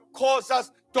to cause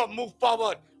us to move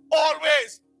forward.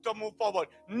 Always to move forward.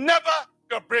 Never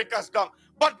to break us down.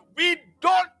 But we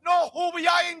don't know who we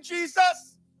are in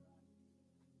Jesus.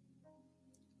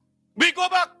 We go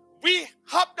back. We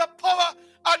have the power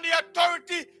and the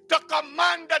authority to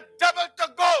command the devil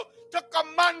to go, to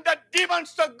command the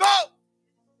demons to go.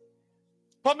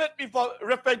 Permit me for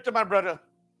referring to my brother.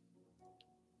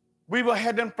 We were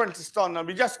heading Princeton and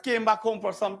we just came back home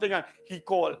for something and he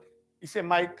called. He said,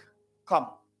 Mike, come.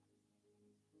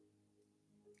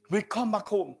 We come back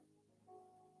home.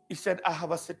 He said, I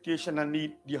have a situation, I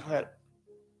need your help.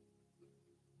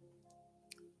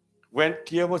 When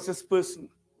here was this person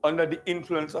under the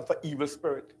influence of an evil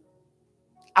spirit.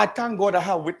 I thank God I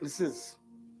have witnesses.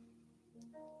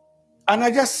 And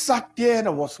I just sat there and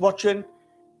I was watching,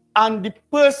 and the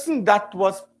person that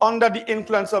was under the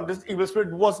influence of this evil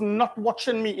spirit was not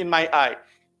watching me in my eye.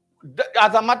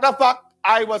 As a matter of fact,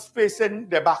 I was facing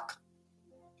the back.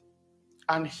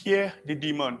 And here the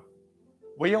demon,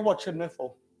 what are you watching me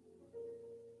for?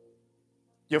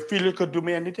 You feel you could do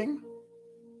me anything?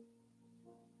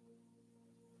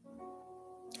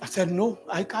 I said, no,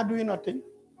 I can't do you nothing.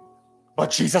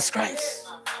 But Jesus Christ.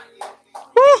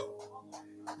 Woo!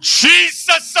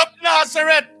 Jesus of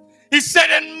Nazareth. He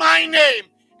said, in my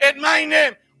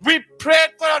name, we prayed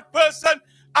for that person,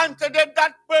 and today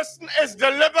that person is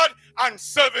delivered and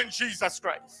serving Jesus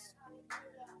Christ.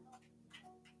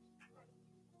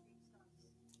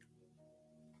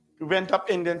 We went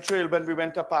up Indian Trail when we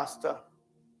went to pastor.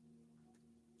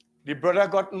 The brother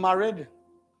got married,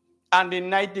 and the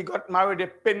night he got married, they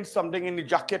pinned something in the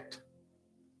jacket,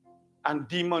 and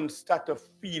demons started to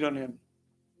feed on him.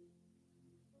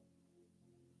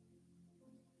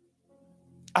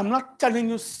 I'm not telling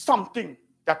you something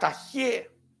that I hear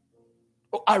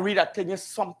or I read. I tell you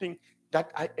something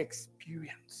that I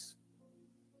experience.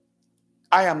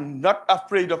 I am not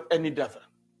afraid of any devil.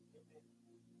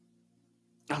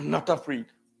 I'm not afraid.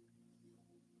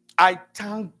 I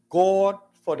thank God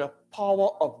for the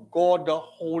power of God, the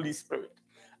Holy Spirit.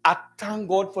 I thank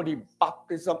God for the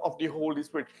baptism of the Holy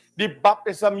Spirit. The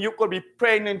baptism, you could be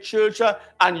praying in church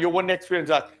and you won't experience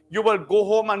that. You will go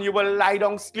home and you will lie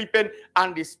down sleeping,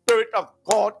 and the Spirit of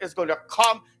God is going to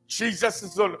come. Jesus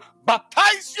is going to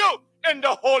baptize you in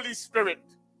the Holy Spirit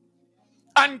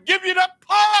and give you the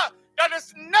power that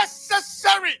is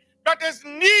necessary, that is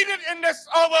needed in this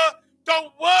hour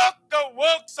to work the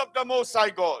works of the Most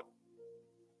High God.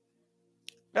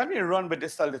 Let me run with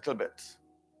this a little bit.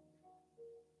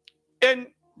 In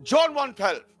John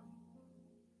 1:12,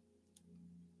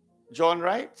 John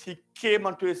writes, he came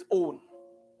unto his own.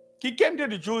 He came to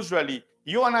the Jews really.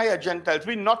 You and I are Gentiles.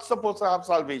 We're not supposed to have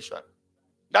salvation.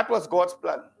 That was God's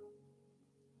plan.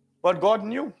 But God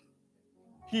knew.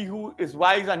 He who is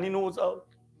wise and he knows all.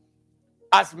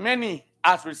 As many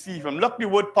as receive him. Look the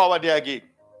word power there again.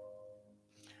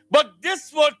 But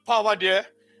this word power there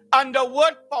and the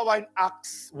word power in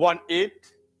Acts 1:8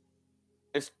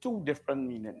 is two different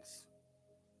meanings.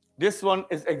 This one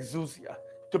is exousia,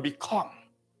 to become.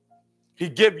 He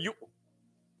gave you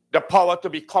the power to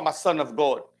become a son of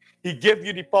God. He gave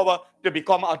you the power to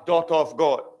become a daughter of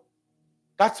God.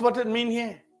 That's what it means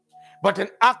here. But in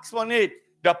Acts 1:8,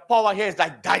 the power here is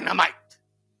like dynamite.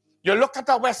 You look at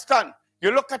a Western,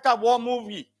 you look at a war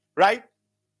movie, right?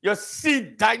 You see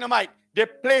dynamite. They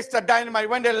place the dynamite.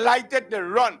 When they light it, they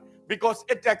run because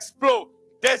it explodes.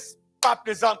 This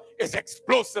baptism is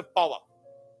explosive power.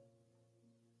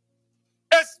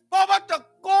 It's power to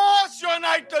cause you and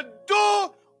I to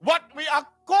do what we are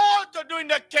called to do in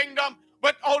the kingdom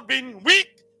without being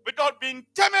weak, without being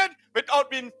timid, without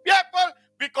being fearful,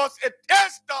 because it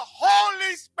is the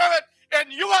Holy Spirit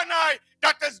in you and I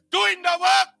that is doing the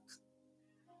work.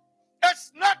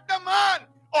 It's not the man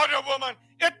or the woman.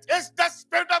 It is the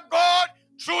Spirit of God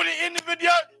through the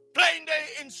individual playing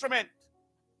the instrument.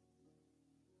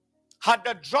 Had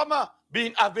the drummer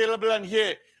been available in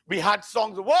here, we had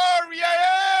songs, warrior,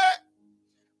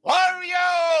 warrior.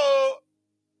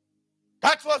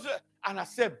 That was it. And I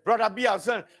said, Brother B,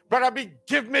 Brother B,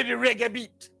 give me the reggae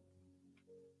beat.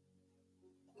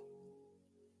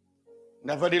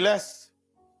 Nevertheless,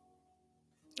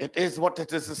 it is what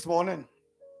it is this morning.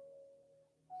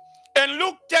 In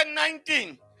Luke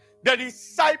 10:19, the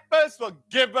disciples were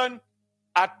given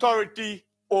authority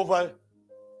over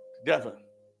the devil.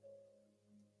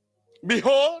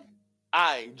 Behold,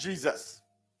 I, Jesus,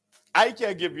 I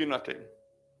can't give you nothing.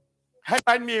 I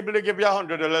might be able to give you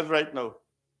 $100 right now.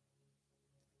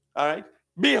 All right?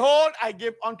 Behold, I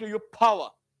give unto you power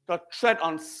to tread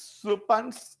on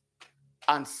serpents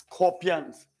and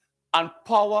scorpions, and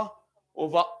power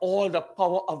over all the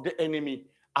power of the enemy,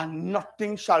 and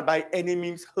nothing shall by any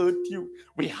means hurt you.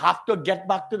 We have to get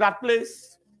back to that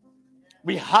place.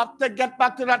 We have to get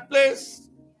back to that place.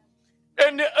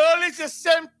 In the early, the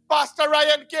same Pastor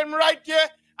Ryan came right here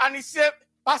and he said,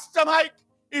 Pastor Mike,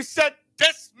 he said,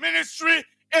 this ministry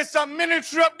is a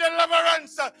ministry of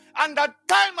deliverance. And the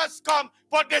time has come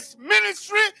for this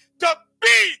ministry to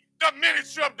be the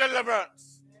ministry of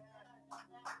deliverance.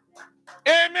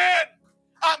 Amen.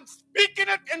 I'm speaking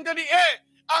it into the air.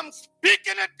 I'm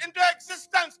speaking it into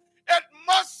existence. It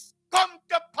must come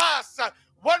to pass.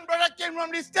 One brother came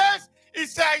from the stairs. He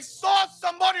said, I saw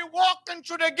somebody walking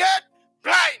through the gate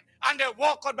blind, and they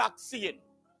walk back seeing.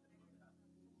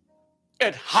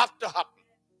 It have to happen.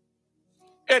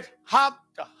 It have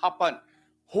to happen.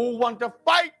 Who want to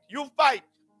fight, you fight.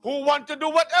 Who want to do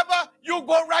whatever, you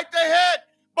go right ahead.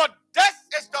 But this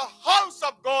is the house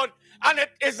of God, and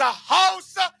it is a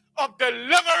house of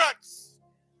deliverance.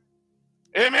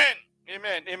 Amen.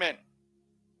 Amen. Amen.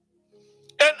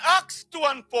 In Acts 2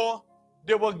 and 4,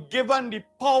 they were given the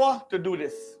power to do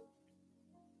this.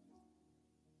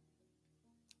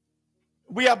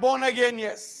 We are born again,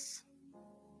 yes.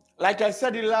 Like I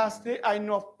said the last day, I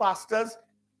know of pastors,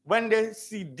 when they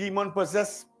see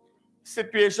demon-possessed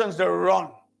situations, they run.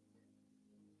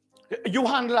 You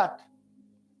handle that.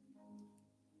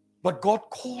 But God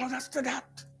called us to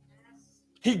that.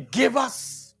 He gave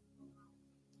us.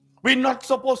 We're not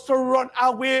supposed to run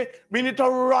away. We need to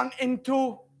run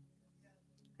into.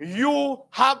 You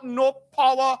have no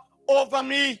power over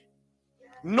me.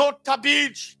 No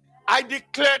tabij. I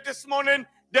declare this morning,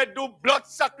 they do blood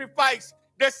sacrifice.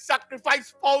 They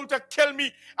sacrifice fowl to kill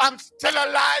me. I'm still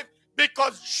alive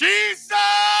because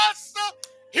Jesus,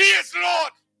 He is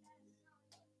Lord.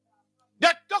 They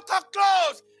took our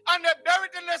clothes and they buried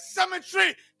in the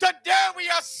cemetery. Today we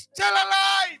are still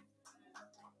alive.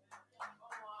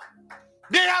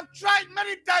 They have tried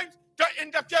many times to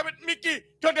interfere with Mickey,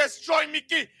 to destroy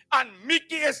Mickey. And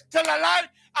Mickey is still alive.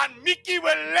 And Mickey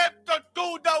will live to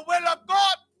do the will of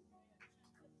God.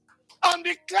 I'm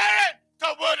declaring the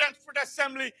word and fruit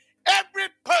assembly. Every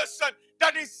person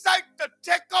that decides to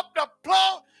take up the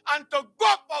plow and to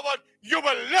go forward, you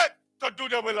will live to do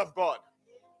the will of God.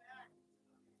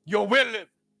 You will live.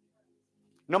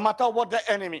 No matter what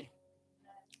the enemy,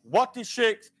 what he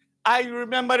shakes. I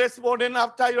remember this morning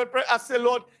after your prayer, I said,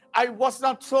 Lord, I was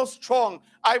not so strong.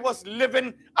 I was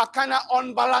living a kind of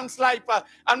unbalanced life.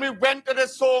 And we went to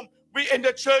this home. We in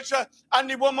the church, and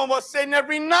the woman was saying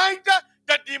every night,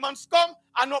 the demons come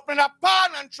and open a pan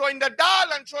and throwing the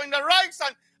dal and throwing the rice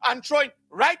and throwing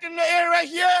right in the area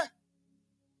here.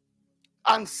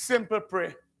 And simple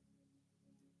prayer.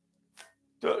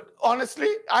 Honestly,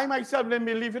 I myself didn't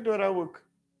believe it where I work.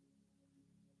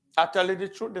 I tell you the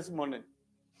truth this morning.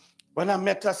 When I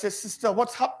met her, I said, sister,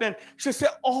 what's happening? She said,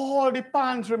 all the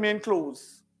pans remain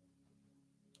closed.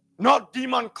 No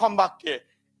demon come back here.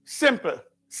 Simple,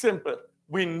 simple.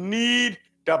 We need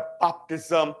the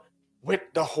baptism with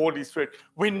the Holy Spirit.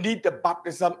 We need the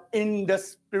baptism in the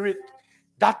Spirit.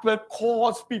 That will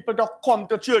cause people to come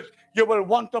to church. You will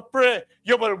want to pray.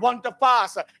 You will want to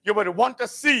fast. You will want to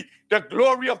see the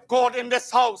glory of God in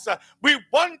this house. We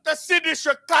want to see the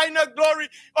Shekinah glory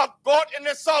of God in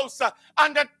this house.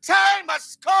 And the time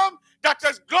has come that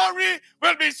His glory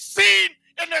will be seen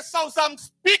in this house. I'm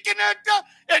speaking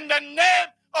it in the name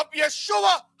of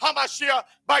Yeshua HaMashiach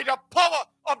by the power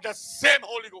of the same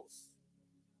Holy Ghost.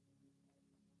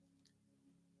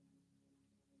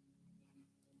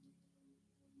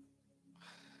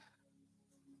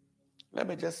 Let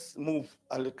me just move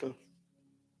a little.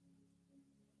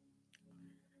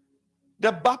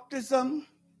 The baptism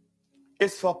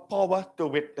is for power to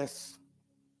witness.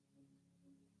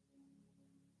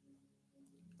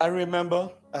 I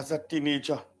remember as a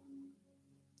teenager,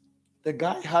 the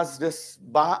guy has this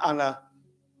bar and a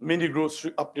mini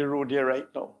grocery up the road here right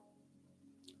now.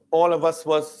 All of us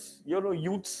was,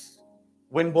 youths,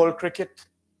 win ball cricket.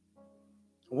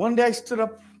 One day I stood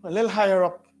up a little higher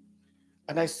up,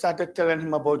 and I started telling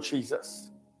him about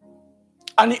Jesus.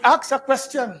 And he asked a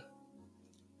question.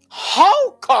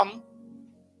 How come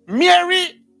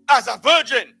Mary, as a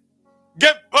virgin,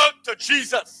 gave birth to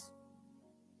Jesus?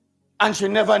 And she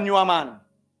never knew a man.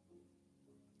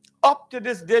 Up to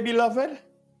this day, beloved,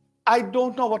 I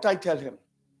don't know what I tell him.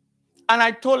 And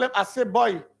I told him, I said,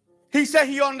 boy, he said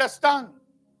he understand.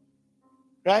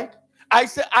 Right? I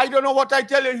said, I don't know what I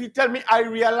tell you. He tell me, I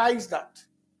realize that.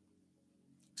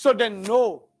 So then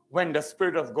know when the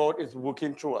Spirit of God is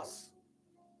working through us.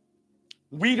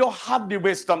 We don't have the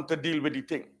wisdom to deal with the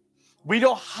thing. We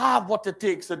don't have what it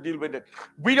takes to deal with it.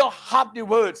 We don't have the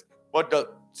words, but the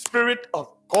Spirit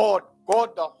of God,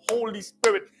 God the Holy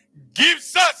Spirit,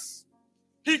 gives us.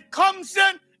 He comes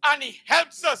in and He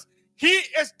helps us. He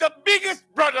is the biggest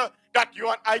brother that you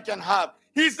and I can have.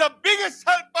 He's the biggest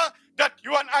helper that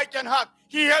you and I can have.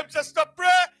 He helps us to pray.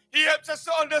 He helps us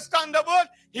to understand the word.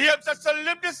 He helps us to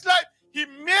live this life. He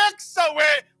makes a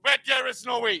way where there is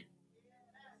no way.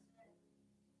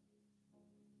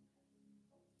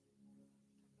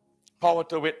 Power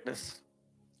to witness.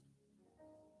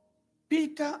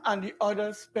 Peter and the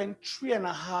others spent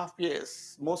 3.5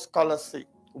 years, most scholars say,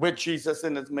 with Jesus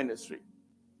in his ministry.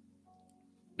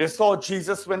 They saw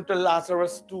Jesus went to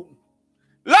Lazarus' tomb.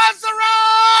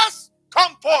 Lazarus,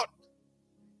 come forth.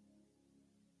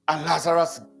 And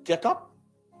Lazarus get up,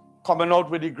 coming out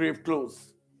with the grave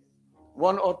clothes.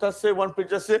 One author say, one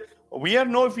preacher say, we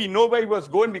don't know if he know where he was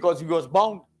going because he was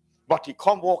bound, but he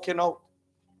come walking out.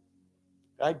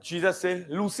 Right? Jesus said,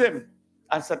 loose him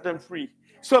and set him free.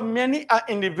 So many are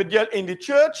individual in the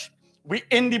church, we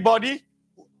in the body,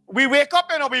 we wake up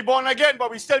and we born again,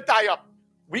 but we still tie up.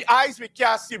 We eyes we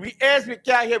can't see, we ears we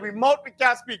can't hear, we mouth we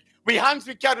can't speak, we hands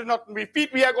we can't do nothing, we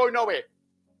feet we are going nowhere.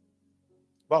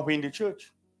 But we in the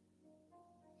church.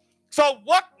 So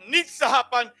what needs to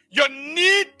happen? You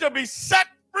need to be set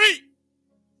free.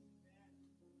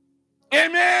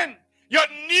 Amen. You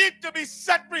need to be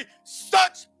set free.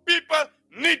 Such people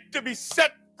need to be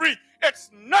set free.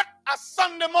 It's not a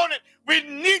Sunday morning. We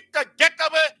need to get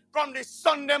away from the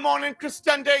Sunday morning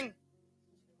Christian thing.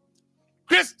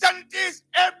 Christianity is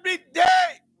every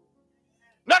day,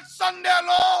 not Sunday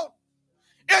alone.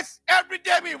 It's every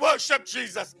day we worship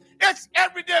Jesus. It's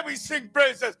every day we sing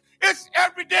praises. It's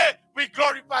every day we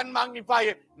glorify and magnify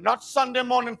Him. Not Sunday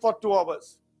morning for 2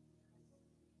 hours.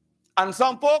 And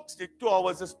some folks, the 2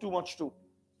 hours is too much too.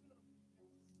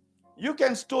 You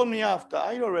can stone me after.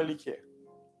 I don't really care.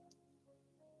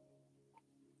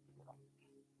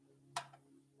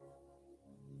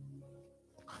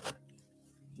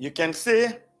 You can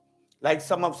say, like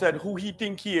some have said, who he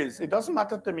think he is. It doesn't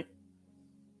matter to me.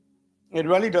 It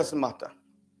really doesn't matter.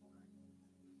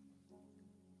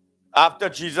 After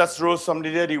Jesus rose from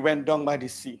the dead, he went down by the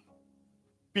sea.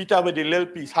 Peter with the little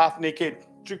piece, half naked,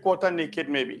 3/4 naked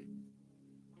maybe.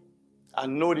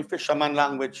 And know the fisherman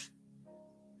language.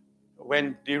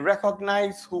 When they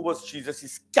recognized who was Jesus, he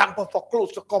scampered for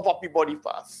clothes to cover up his body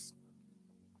fast.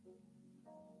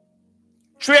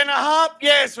 3.5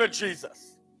 years with Jesus.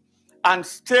 And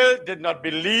still did not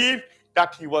believe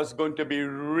that he was going to be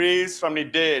raised from the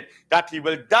dead, that he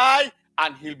will die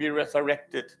and he'll be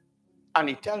resurrected. And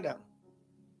he tell them.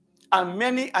 And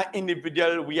many are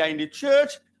individual, we are in the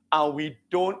church, and we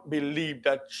don't believe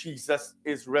that Jesus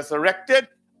is resurrected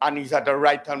and he's at the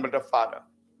right hand of the Father.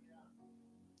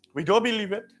 We don't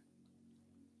believe it.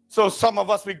 So some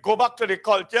of us, we go back to the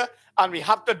culture and we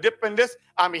have to dip in this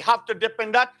and we have to dip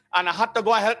in that. And I have to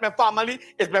go and help my family.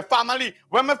 It's my family.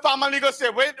 When my family go say,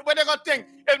 where they going to think?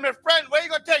 It's my friend. Where you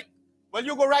going to think? Well,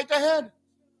 you go right ahead.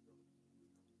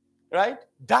 Right?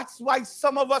 That's why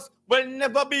some of us will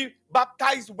never be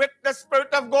baptized with the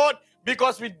Spirit of God,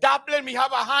 because we dabbling. We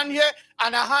have a hand here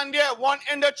and a hand here, one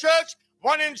in the church,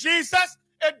 one in Jesus.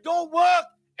 It don't work.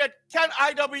 It can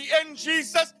either be in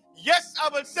Jesus. Yes, I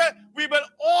will say we will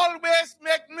always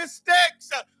make mistakes.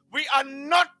 We are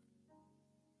not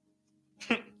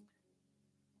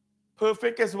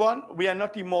perfect as one. We are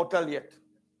not immortal yet.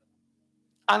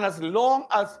 And as long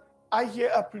as I hear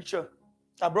a preacher,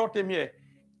 I brought him here.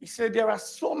 He said, there are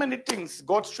so many things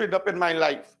God straight up in my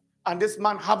life. And this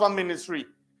man have a ministry,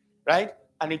 right?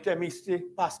 And he tell me, say,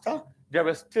 Pastor, there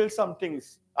are still some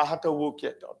things I have to work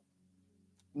yet on.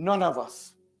 None of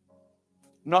us,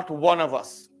 not one of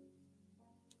us.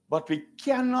 But we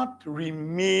cannot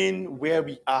remain where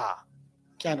we are.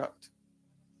 Cannot.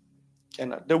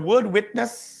 Cannot. The word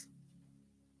witness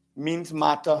means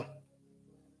martyr.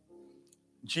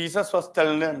 Jesus was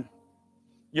telling them,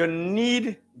 you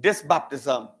need this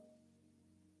baptism,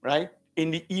 right?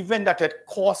 In the event that it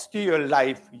costs you your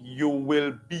life, you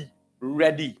will be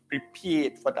ready,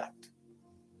 prepared for that.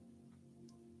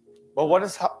 But what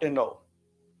is happening now?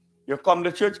 You come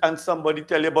to church and somebody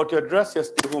tell you about your dress, you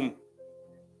stay home.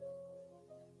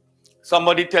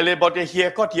 Somebody tell you about your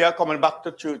haircut, you're coming back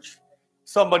to church.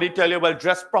 Somebody tell you, well,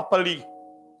 dress properly.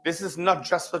 This is not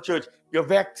just for church. You're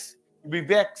vexed. We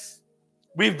vex.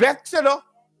 We vex, you know.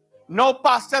 No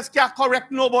pastors can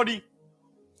correct nobody.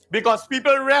 Because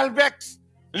people real vex.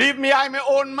 Leave me, I'm my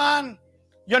own man.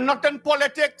 You're not in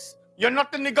politics. You're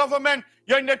not in the government.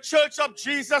 You're in the church of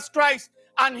Jesus Christ.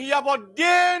 And he have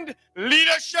ordained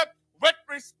leadership with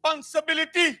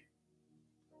responsibility.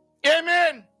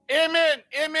 Amen. Amen.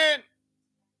 Amen.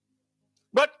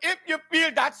 But if you feel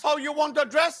that's how you want to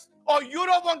dress, or you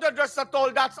don't want to dress at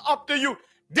all, that's up to you.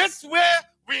 This way,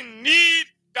 we need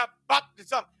the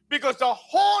baptism. Because the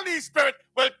Holy Spirit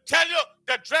will tell you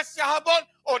the dress you have on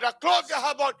or the clothes you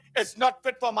have on is not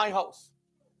fit for my house.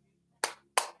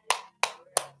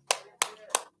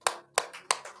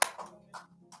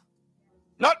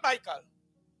 Not Michael.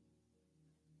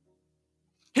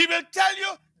 He will tell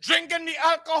you, drinking the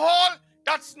alcohol,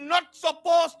 that's not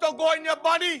supposed to go in your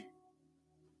body.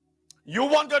 You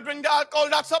want to drink the alcohol,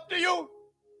 that's up to you.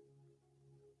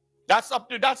 That's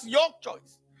your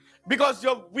choice. Because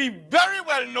we very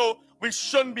well know we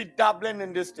shouldn't be dabbling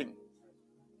in this thing.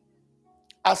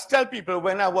 I tell people,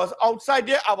 when I was outside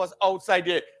there, I was outside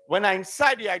there. When I'm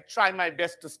inside here, I try my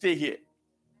best to stay here.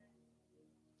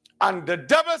 And the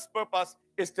devil's purpose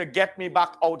is to get me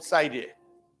back outside here.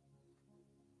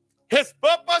 His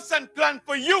purpose and plan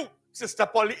for you, Sister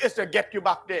Polly, is to get you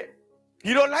back there.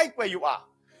 He don't like where you are.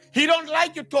 He don't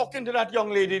like you talking to that young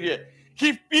lady there.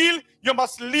 He feel you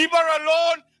must leave her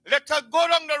alone, let her go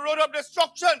down the road of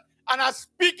destruction, and I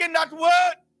speak in that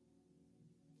word.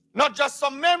 Not just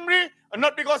some memory, and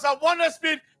not because I want to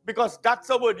speak, because that's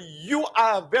a word. You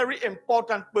are a very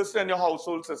important person in your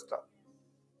household, sister.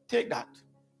 Take that.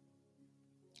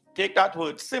 Take that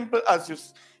word. Simple as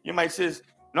you might say,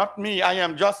 not me, I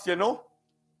am just,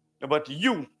 but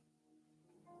you.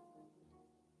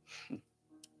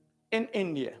 In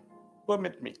India,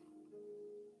 permit me.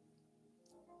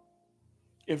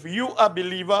 If you are a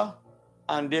believer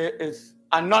and there is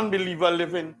a non-believer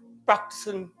living,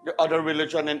 practicing the other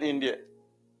religion in India,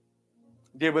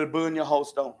 they will burn your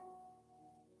house down.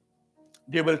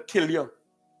 They will kill you.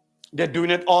 They're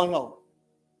doing it all now.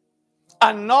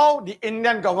 And now the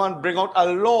Indian government bring out a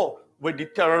law with the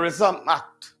Terrorism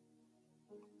Act.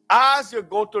 As you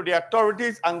go to the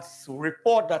authorities and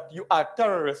report that you are a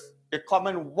terrorist, they come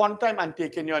in one time and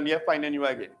taking you and they're finding you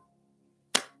again.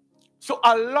 So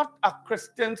a lot of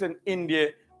Christians in India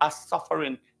are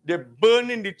suffering. They're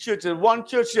burning the churches. One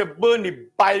church, they burn, the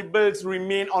Bibles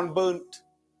remain unburnt.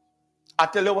 I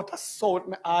tell you what, I saw with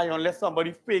my eye unless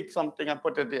somebody fake something and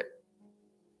put it there.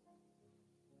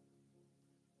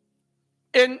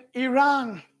 In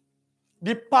Iran,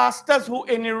 the pastors who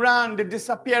in Iran, they're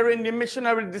disappearing, the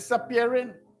missionaries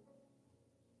disappearing.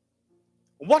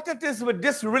 What it is with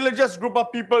this religious group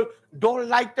of people, don't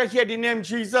like to hear the name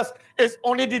Jesus. It's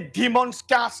only the demons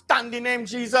can't stand the name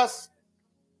Jesus.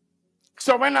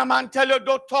 So when a man tell you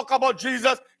don't talk about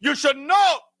Jesus, you should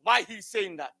know why he's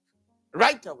saying that.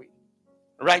 Right away.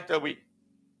 Right away.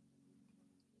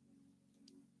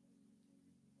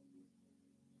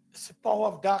 It's the power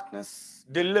of darkness,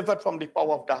 delivered from the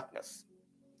power of darkness.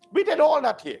 We did all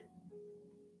that here.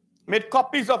 Made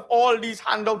copies of all these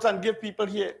handouts and give people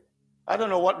here. I don't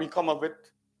know what we come of it.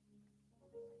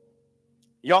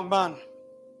 Young man,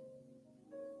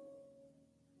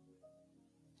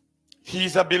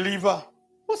 he's a believer.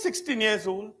 He was 16 years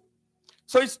old.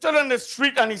 So he stood on the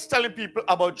street and he's telling people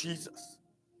about Jesus.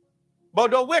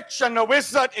 But the witch and the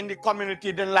wizard in the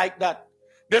community didn't like that.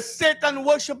 The Satan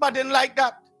worshiper didn't like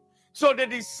that. So they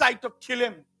decided to kill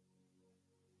him.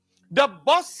 The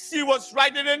bus he was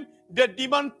riding in, the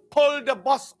demon pulled the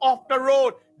bus off the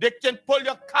road. They can pull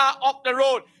your car off the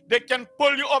road. They can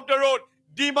pull you off the road.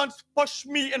 Demons push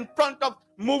me in front of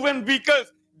moving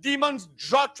vehicles. Demons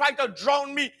try to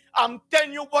drown me. I'm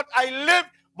telling you what I live,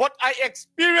 what I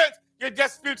experience. You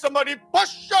just feel somebody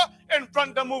push you in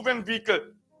front of moving vehicle.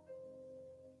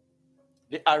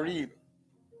 They are real.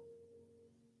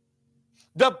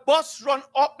 The bus run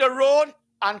up the road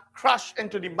and crashed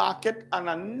into the market, and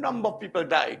a number of people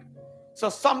died. So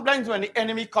sometimes when the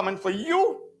enemy coming for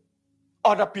you,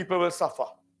 other people will suffer.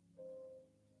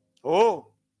 Oh.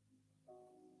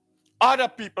 Other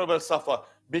people will suffer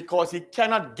because he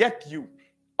cannot get you.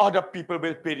 Other people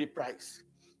will pay the price.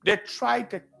 They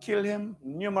tried to kill him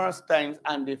numerous times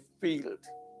and they failed.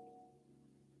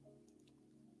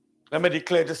 Let me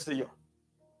declare this to you.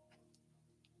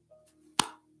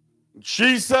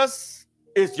 Jesus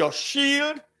is your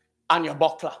shield and your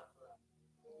buckler.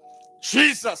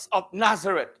 Jesus of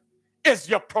Nazareth is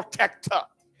your protector.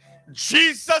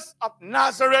 Jesus of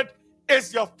Nazareth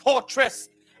is your fortress.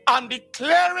 I'm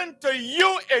declaring to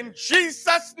you in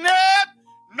Jesus' name,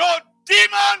 no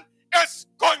demon is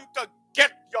going to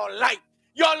get your life.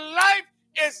 Your life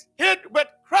is hid with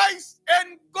Christ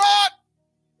in God.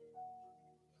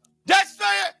 That's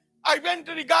why I went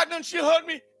to the garden and she heard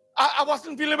me. I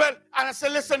wasn't feeling well. And I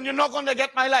said, listen, you're not going to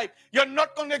get my life. You're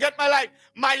not going to get my life.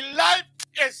 My life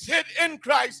is hid in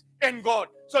Christ, in God.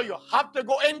 So you have to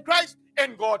go in Christ,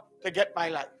 in God, to get my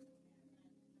life.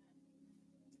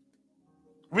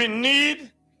 We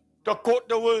need to quote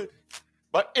the word.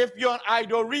 But if you and I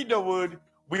don't read the word,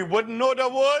 we wouldn't know the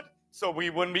word, so we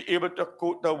wouldn't be able to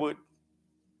quote the word.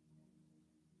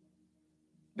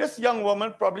 This young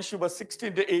woman, probably she was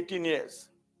 16 to 18 years.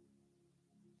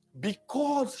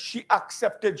 Because she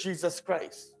accepted Jesus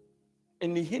Christ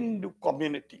in the Hindu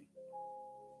community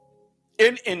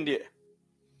in India,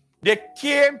 They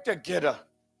came together.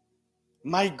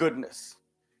 My goodness.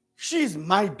 She's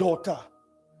my daughter.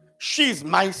 She's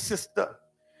my sister.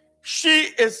 She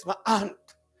is my aunt.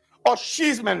 Or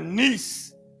she's my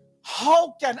niece.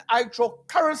 How can I throw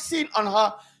kerosene on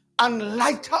her and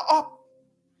light her up?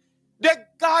 They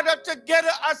gathered together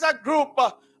as a group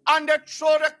and they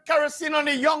throw the kerosene on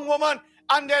the young woman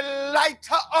and they light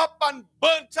her up and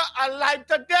burnt her alive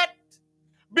to death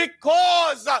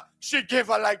because she gave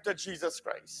her life to Jesus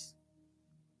Christ.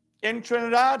 In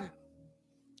Trinidad,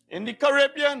 in the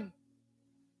Caribbean,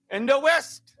 in the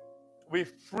West, we're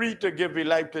free to give our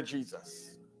life to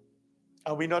Jesus.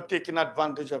 And we're not taking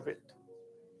advantage of it.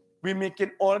 We're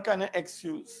making all kind of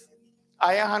excuse.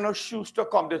 I have no shoes to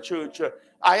come to church.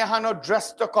 I have no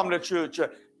dress to come to church.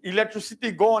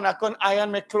 Electricity gone, I can't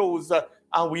iron my clothes,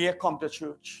 and we come to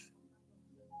church.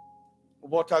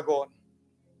 Water gone.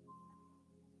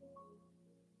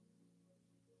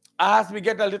 As we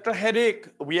get a little headache,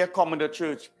 we are coming to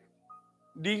church.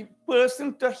 The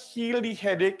person to heal the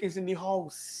headache is in the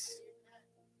house.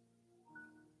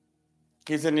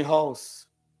 He's in the house.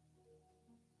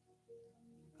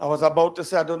 I was about to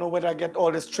say, I don't know where I get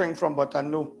all this strength from, but I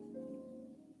know.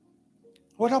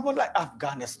 What about like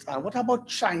Afghanistan? What about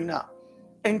China?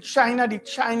 In China, the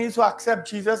Chinese who accept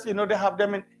Jesus, you know, they have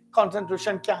them in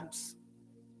concentration camps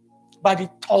by the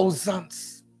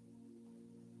thousands.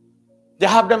 They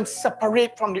have them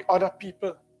separate from the other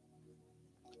people.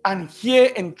 And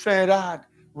here in Trinidad,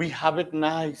 we have it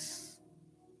nice.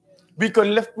 We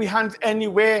can lift our hands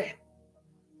anywhere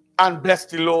and bless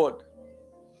the Lord.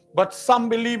 But some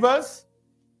believers,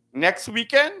 next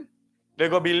weekend, they're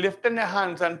going to be lifting their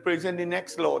hands and praising the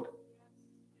next Lord.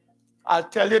 I'll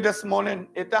tell you this morning,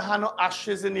 it has no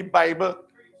ashes in the Bible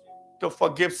to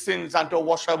forgive sins and to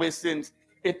wash away sins.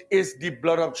 It is the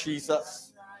blood of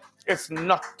Jesus. It's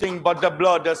nothing but the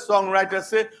blood. The songwriter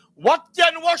said, what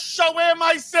can wash away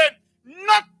my sin?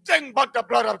 Nothing but the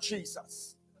blood of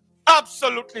Jesus.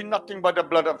 Absolutely nothing but the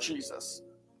blood of Jesus.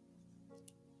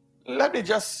 Let me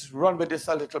just run with this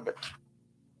a little bit.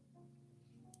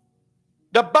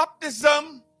 The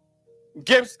baptism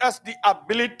gives us the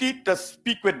ability to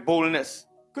speak with boldness.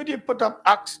 Could you put up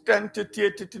Acts 10,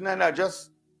 38, 39? I just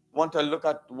want to look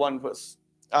at one verse,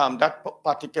 that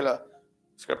particular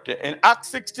scripture. In Acts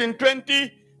 16,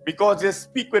 20, because they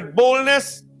speak with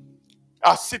boldness,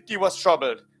 a city was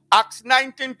troubled. Acts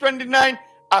 19, 29,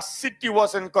 a city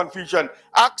was in confusion.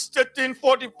 Acts 13,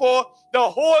 44, the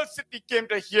whole city came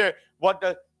to hear what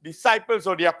the disciples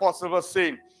or the apostles were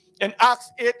saying. In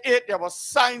Acts 8, 8, there were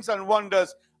signs and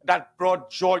wonders that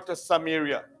brought joy to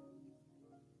Samaria.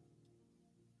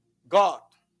 God,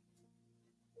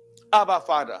 Abba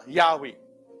Father, Yahweh,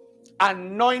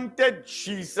 anointed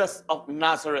Jesus of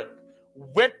Nazareth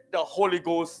with the Holy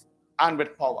Ghost and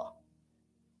with power.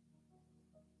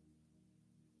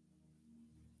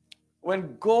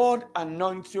 When God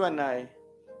anoints you and I,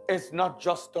 it's not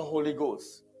just the Holy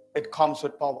Ghost. It comes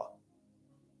with power.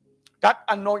 That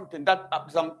anointing, that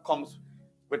baptism comes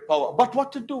with power. But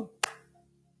what to do?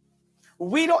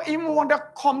 We don't even want to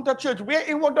come to church. We don't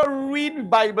even want to read the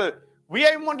Bible. We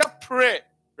don't even want to pray,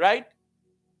 right?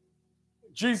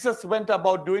 Jesus went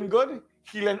about doing good,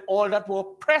 healing all that were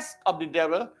oppressed of the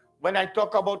devil. When I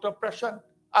talk about oppression,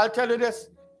 I'll tell you this.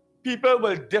 People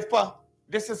will differ.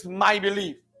 This is my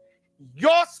belief.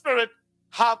 Your spirit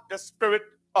have the Spirit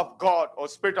of God or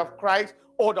Spirit of Christ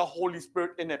or the Holy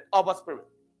Spirit in it, our spirit.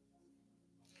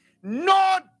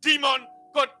 No demon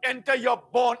could enter your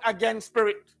born again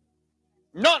spirit.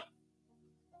 None.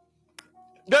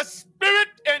 The spirit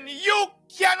in you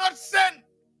cannot sin.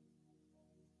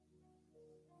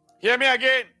 Hear me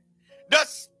again. The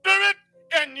spirit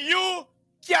in you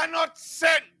cannot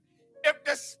sin. If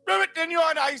the spirit in you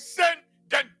and I sin,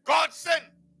 then God sin.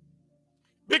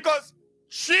 Because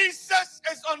Jesus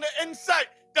is on the inside.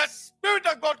 The Spirit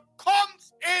of God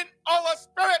comes in our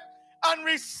spirit and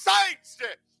resides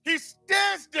there. He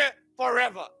stays there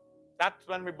forever. That's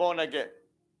when we're born again.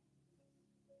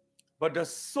 But the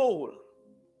soul,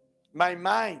 my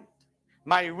mind,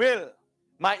 my will,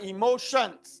 my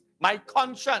emotions, my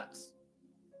conscience,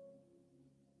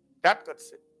 that could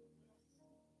sin.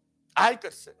 I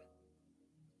could sin.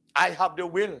 I have the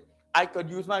will. I could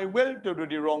use my will to do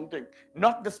the wrong thing,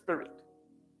 not the spirit.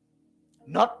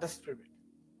 Not the spirit.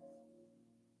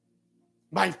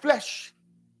 My flesh.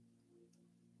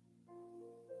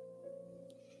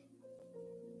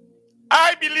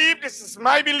 I believe, this is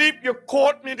my belief. You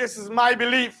quote me, this is my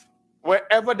belief.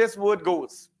 Wherever this word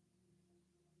goes.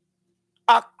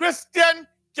 A Christian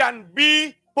can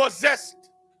be possessed,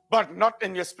 but not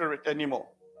in your spirit anymore.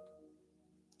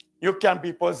 You can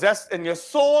be possessed in your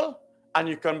soul and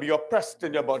you can be oppressed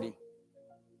in your body.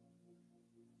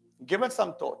 Give it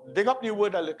some thought. Dig up the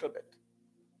word a little bit.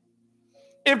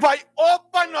 If I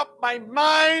open up my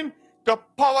mind to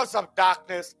powers of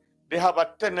darkness, they have a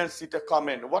tendency to come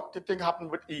in. What do you think happened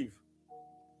with Eve?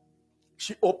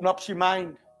 She opened up her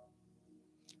mind.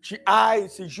 She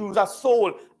eyes, she used her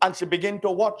soul, and she began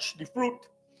to watch the fruit.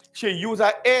 She used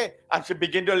her ear, and she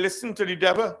began to listen to the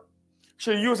devil.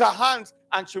 She used her hands,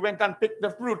 and she went and picked the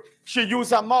fruit. She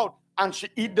used her mouth, and she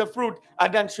eat the fruit.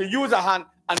 And then she used her hand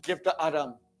and gave to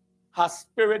Adam. Her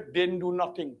spirit didn't do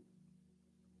nothing.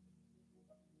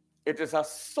 It is her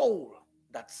soul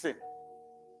that sinned.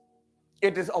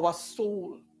 It is our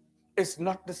soul. It's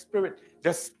not the spirit.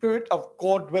 The spirit of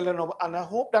God dwelling over. And I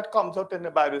hope that comes out in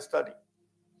the Bible study.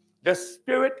 The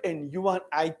spirit in you and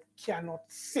I cannot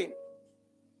sin.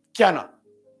 Cannot.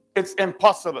 It's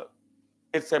impossible.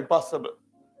 It's impossible.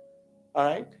 All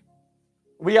right?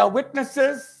 We are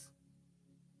witnesses.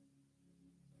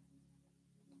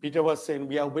 Peter was saying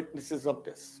we are witnesses of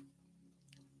this.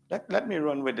 Let me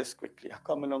run with this quickly. I'm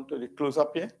coming on to the close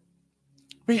up here.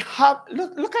 We have,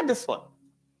 look at this one.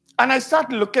 And I start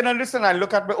looking at this and I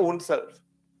look at my own self.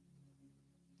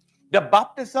 The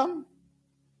baptism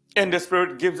in the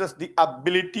Spirit gives us the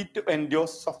ability to endure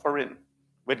suffering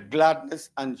with gladness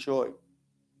and joy.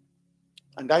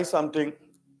 And that is something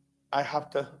I have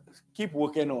to keep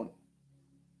working on.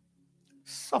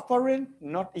 Suffering,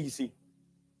 not easy.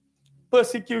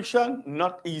 Persecution,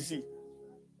 not easy.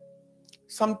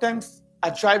 Sometimes I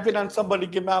drive in and somebody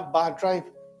give me a bad drive.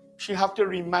 She have to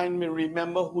remind me,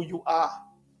 remember who you are.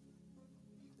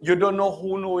 You don't know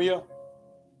who know you.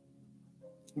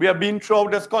 We have been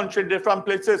throughout this country, different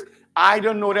places. I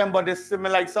don't know them, but it's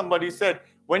similar, like somebody said.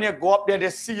 When you go up there, they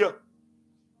see you.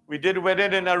 We did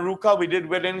wedding in Aruka. We did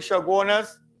wedding in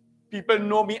Chaguanas. People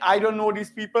know me. I don't know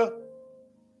these people.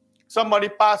 Somebody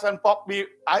pass and pop me.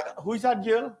 Who is that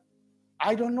girl?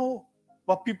 I don't know.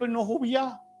 But people know who we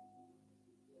are.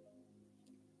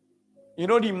 You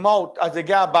know the mouth as they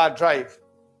get a bad drive.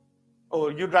 Oh,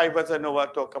 you drivers, I know what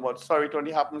I'm talking about. Sorry, it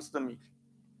only happens to me.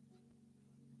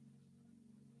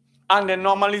 And they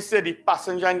normally say the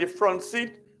passenger in the front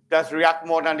seat does react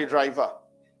more than the driver.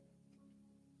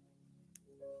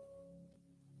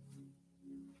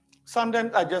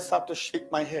 Sometimes I just have to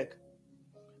shake my head.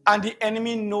 And the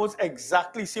enemy knows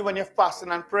exactly. See, when you're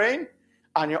fasting and praying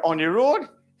and you're on the road,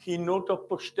 he knows to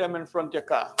push them in front of your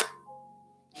car.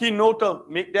 He knows to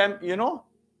make them, be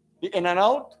in and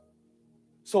out.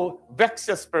 So vex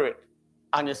your spirit.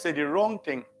 And you say the wrong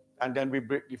thing. And then we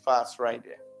break the fast right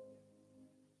there.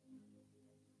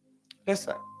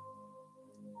 Listen.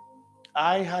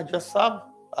 I had just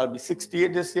I'll be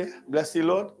 68 this year. Bless you,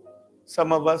 Lord.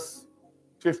 Some of us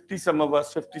 50, some of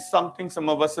us 50-something, some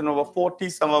of us in our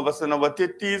 40s, some of us in our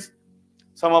 30s,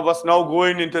 some of us now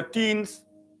going into teens.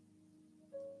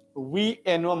 We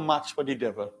are no match for the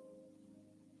devil.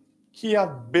 He has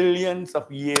billions of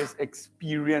years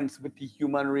experience with the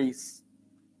human race.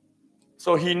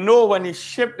 So he know when he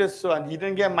shipped this son, he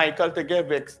didn't get Michael to get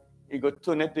vexed. He go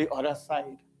turn it the other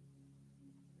side.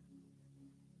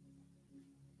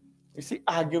 You see,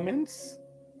 arguments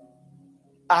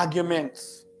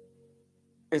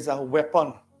is a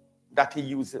weapon that he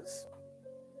uses.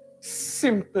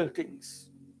 Simple things.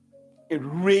 It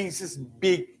raises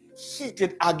big,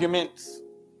 heated arguments.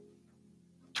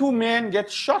 2 men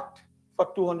get shot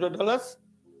for $200.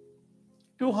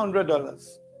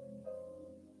 $200.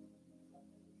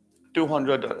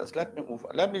 $200. Let me move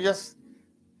on. Let me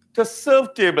to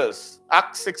serve tables.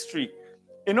 Acts 6:3.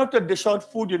 To dish out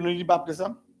food, you need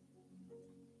baptism.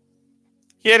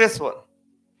 Here is one.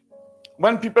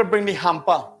 When people bring the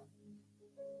hamper,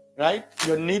 right?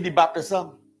 You need the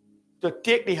baptism to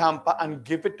take the hamper and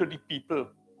give it to the people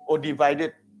or divide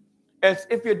it. Else,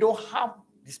 if you don't have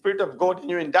the Spirit of God in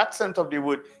you, in that sense of the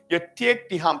word, you take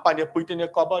the hamper and you put it in your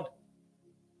cupboard.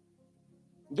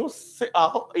 Don't say,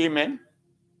 amen.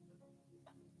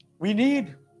 We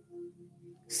need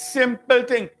simple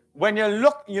thing. When you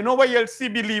look, where you'll see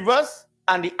believers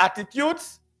and the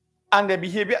attitudes and the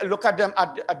behavior. Look at them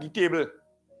at the table.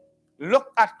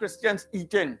 Look at Christians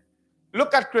eating.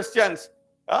 Look at Christians.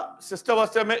 Sister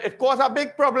was telling me, it caused a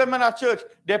big problem in our church.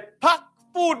 They pack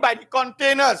food by the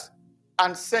containers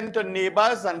and send to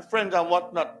neighbors and friends and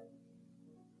whatnot.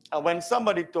 And when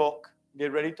somebody talk,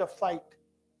 they're ready to fight.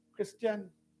 Christian.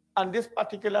 And this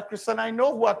particular Christian, I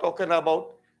know who I'm talking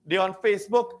about. They're on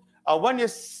Facebook. When you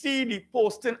see the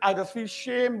posting, I just feel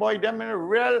shame, boy, them in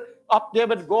real up there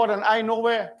with God and I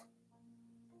nowhere.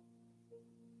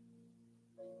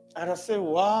 And I say,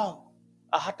 wow,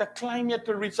 I had to climb here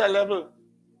to reach a level.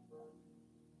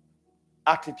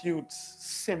 attitudes,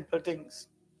 simple things.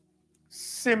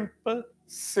 Simple.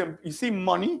 You see,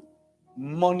 money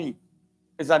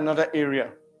is another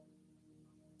area.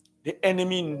 The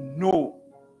enemy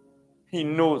he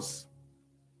knows.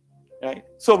 Right?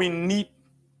 So we need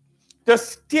to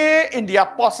stay in the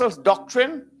apostles'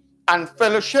 doctrine and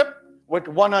fellowship with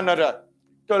one another.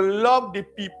 To love the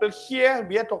people here.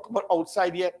 We are talking about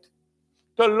outside yet.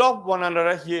 To love one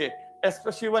another here.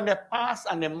 Especially when they pass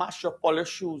and they match your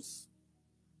polished shoes.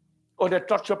 Or they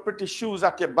touch your pretty shoes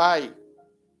that you buy.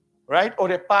 Right? Or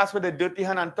they pass with a dirty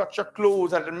hand and touch your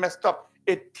clothes that are messed up.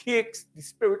 It takes the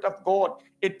Spirit of God.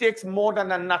 It takes more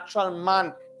than a natural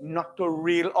man not to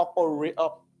rail up or rail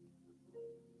up.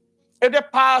 If they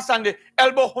pass and the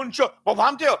elbow hunch up,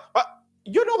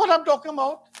 you know what I'm talking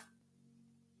about?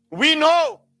 We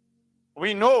know.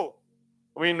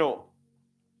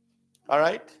 All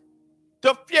right?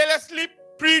 To fearlessly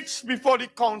preach before the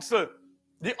council,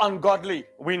 the ungodly,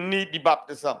 we need the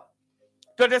baptism.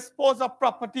 To dispose of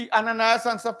property, Ananias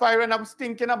and Sapphira, and I was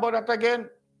thinking about that again.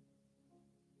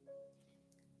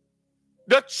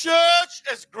 The church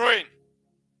is growing.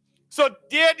 So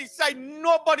they decide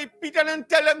nobody, Peter didn't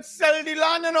tell them sell the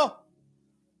land, you know.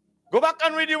 Go back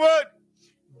and read the word.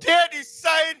 They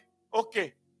decide,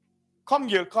 okay, come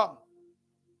here, come.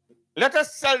 Let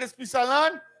us sell this piece of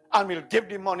land and we'll give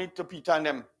the money to Peter and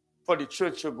them for the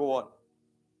church to go on.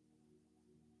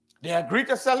 They agreed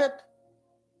to sell it.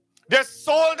 They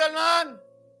sold the land.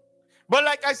 But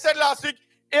like I said last week,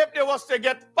 if they was to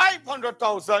get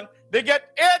 500,000, they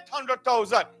get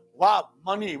 800,000. Wow,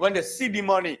 money. When they see the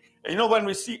money, you know, when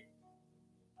we see,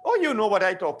 oh, you know what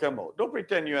I'm talking about. Don't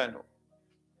pretend you know.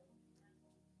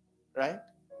 Right?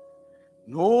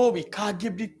 No, we can't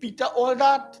give Peter all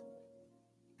that.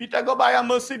 Peter go buy a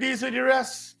Mercedes with the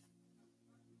rest.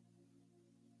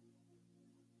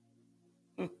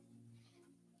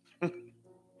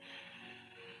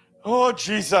 Oh,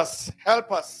 Jesus,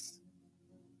 help us.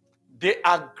 They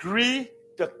agree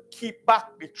to keep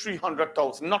back the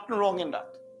 300,000. Nothing wrong in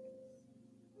that.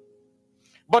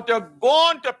 But they're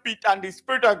gone to Peter and the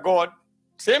Spirit of God,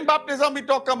 same baptism we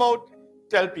talk about,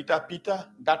 tell Peter, Peter,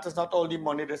 that is not all the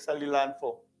money they sell the land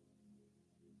for.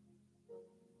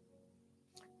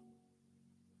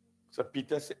 So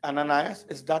Peter said, Ananias,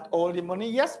 is that all the money?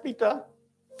 Yes, Peter.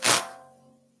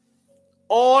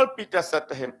 All Peter said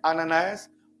to him, Ananias,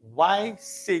 why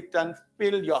Satan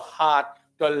fill your heart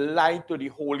to lie to the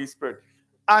Holy Spirit?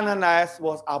 Ananias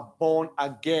was a born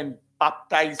again,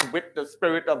 baptized with the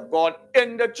Spirit of God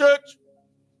in the church.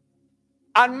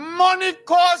 And money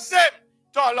caused him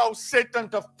to allow Satan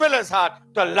to fill his heart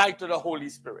to lie to the Holy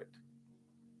Spirit.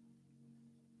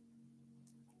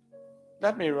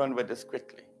 Let me run with this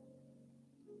quickly.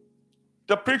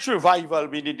 To preach revival,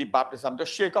 we need the baptism, the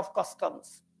shake of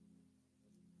customs.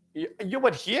 You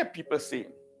would hear people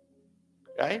saying,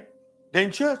 right? They're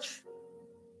in church.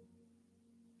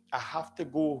 I have to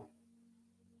go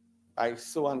by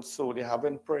so-and-so. They're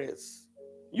having prayers.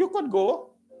 You could go.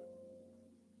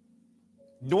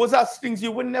 Those are things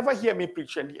you would never hear me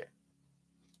preaching here.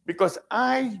 Because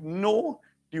I know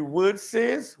the word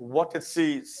says what it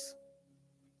says.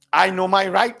 I know my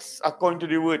rights according to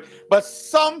the word. But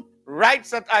some rights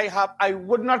that I have, I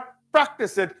would not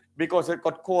practice it because it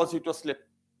could cause you to slip.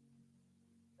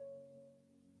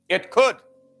 It could.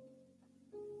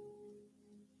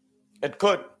 It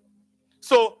could.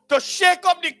 So to shake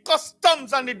up the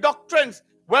customs and the doctrines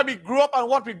where we grew up and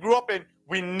what we grew up in,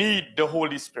 we need the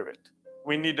Holy Spirit.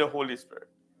 We need the Holy Spirit.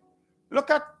 Look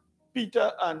at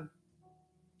Peter and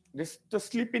to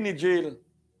sleep in the jail.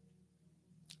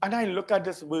 And I look at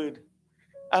this word.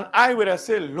 And I would have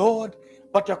said, Lord,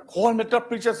 but you call me to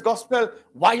preach this gospel.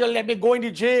 Why you let me go in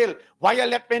the jail? Why you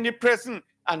let me in the prison?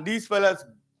 And these fellas,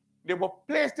 they were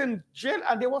placed in jail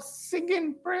and they were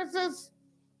singing praises.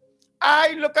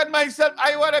 I look at myself,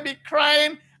 I want to be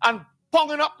crying and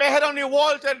pounding up my head on the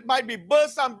wall till it might be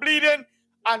burst and bleeding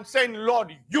and saying,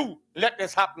 Lord, you let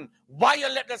this happen. Why you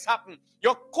let this happen?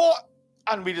 You're caught.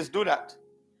 And we just do that.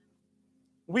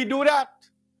 We do that.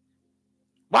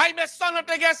 Why my son not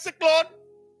to get sick, Lord?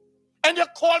 And you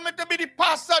call me to be the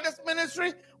pastor of this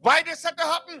ministry? Why this have to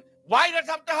happen? Why does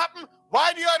have to happen?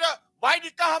 Why the other? Why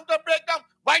the car have to break down?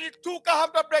 Why the two car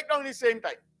have to break down at the same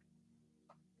time?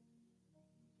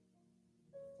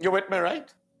 You with me,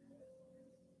 right?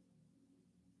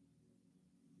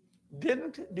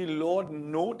 Didn't the Lord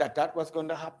know that that was going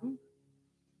to happen?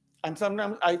 And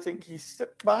sometimes I think he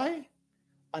sit by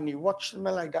and he watched me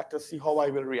like that to see how I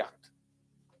will react.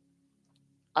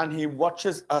 And he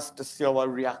watches us to see our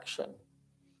reaction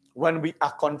when we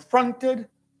are confronted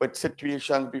with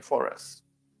situations before us.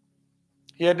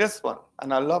 Hear this one,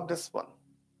 and I love this one.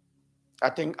 I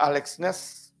think Alex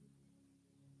Ness,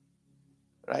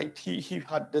 right? He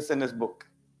had this in his book.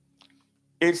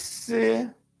 It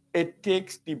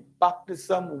takes the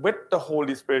baptism with the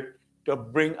Holy Spirit to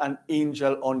bring an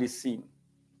angel on the scene.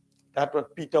 That when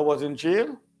Peter was in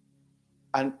jail,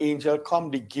 an angel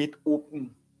come, the gate open,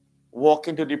 walk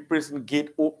into the prison, gate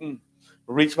open,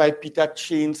 reach by Peter,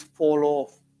 chains fall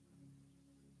off.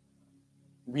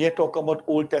 We are talking about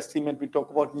Old Testament, we talk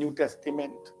about New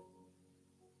Testament.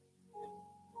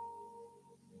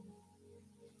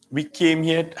 We came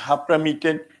here to have prayer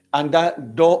meeting, and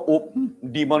that door open,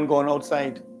 demon gone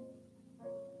outside.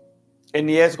 In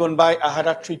years gone by, I had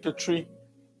a 3-to-3.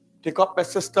 Take up my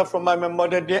sister from my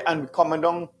mother there, and we come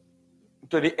down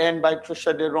to the end by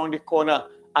Trisha there around the corner,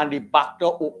 and the back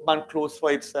door open and close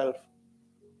for itself.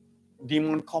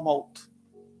 Demon come out.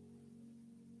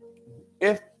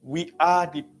 If we are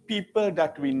the people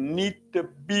that we need to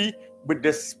be with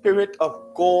the Spirit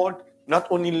of God, not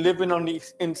only living on the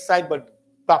inside, but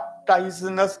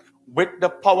baptizing us with the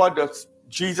power that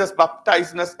Jesus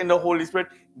baptizing us in the Holy Spirit,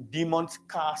 demons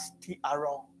cast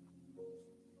around.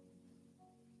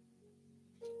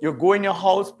 You go in your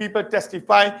house, people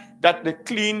testify that they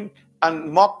clean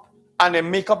and mop and they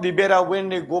make up the bed, and when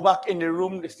they go back in the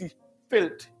room, they see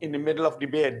filth in the middle of the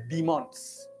bed,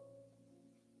 demons.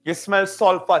 You smell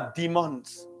sulfur,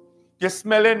 demons. You're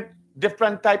smelling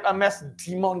different type of mess,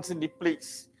 demons in the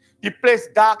place. The place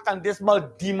dark and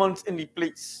dismal, demons in the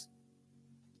place.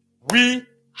 We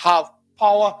have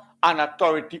power and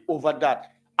authority over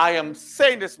that. I am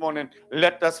saying this morning,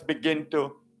 let us begin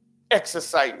to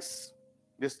exercise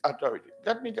this authority.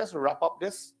 Let me just wrap up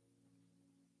this.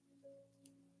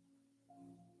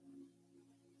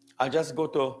 I just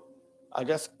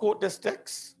quote this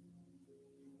text,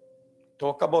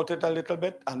 talk about it a little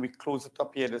bit, and we close it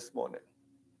up here this morning.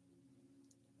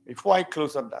 Before I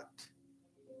close up that,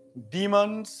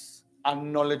 demons are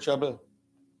knowledgeable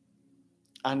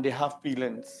and they have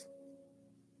feelings.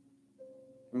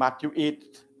 Matthew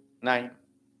 8:9.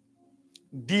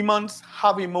 Demons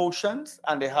have emotions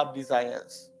and they have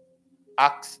desires.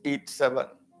 Acts 8:7.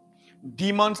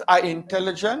 Demons are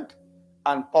intelligent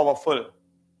and powerful.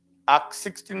 Acts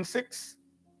 16:6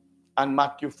 and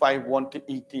Matthew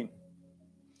 5:1-18.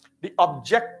 The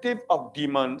objective of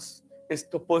demons is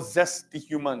to possess the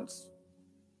humans.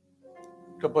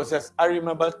 To possess. I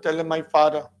remember telling my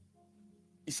father,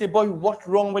 he said, boy, what's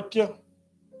wrong with you?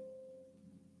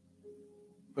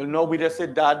 Well, no, we just say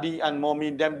daddy and mommy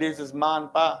in them days is man,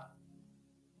 pa.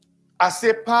 I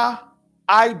say, pa,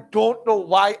 I don't know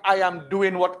why I am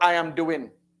doing what I am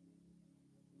doing.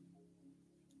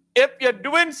 If you're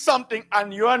doing something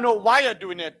and you don't know why you're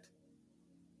doing it,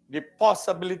 the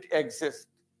possibility exists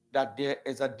that there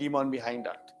is a demon behind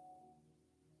that.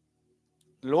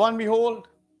 Lo and behold,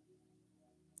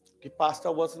 the pastor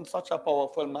wasn't such a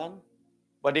powerful man,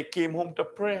 but they came home to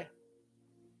pray.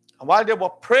 And while they were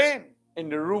praying in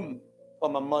the room for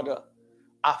my mother,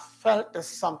 I felt there's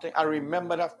something. I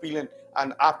remember that feeling.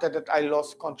 And after that, I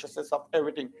lost consciousness of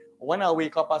everything. When I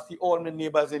wake up, I see all my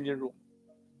neighbors in the room.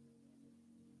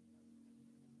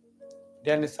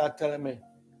 Then they start telling me,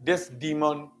 this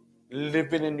demon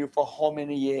living in you for how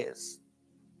many years?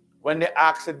 When they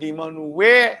asked the demon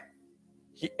where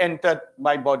he entered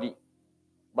my body,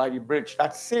 by the bridge,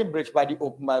 that same bridge by the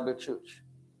Open Bible Church.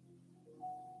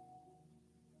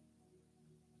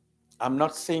 I'm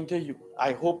not saying to you,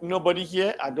 I hope nobody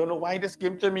here, I don't know why this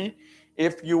came to me,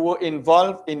 if you were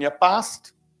involved in your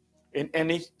past in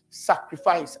any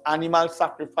sacrifice, animal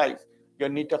sacrifice, you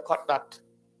need to cut that.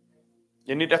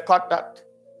 You need to cut that.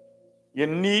 You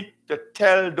need to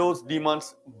tell those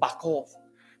demons back off,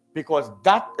 because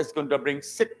that is going to bring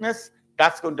sickness.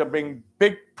 That's going to bring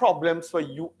big problems for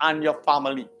you and your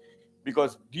family.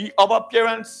 Because the other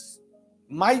parents,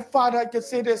 my father, I can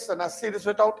say this, and I say this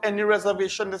without any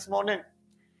reservation this morning.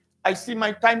 I see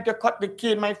my time to cut the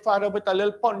cake, my father, with a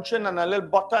little puncheon and a little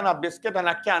butter and a biscuit and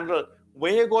a candle.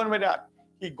 Where you going with that?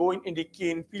 He going in the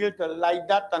cane field to light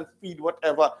that and feed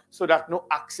whatever, so that no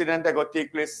accident are going to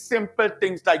take place. Simple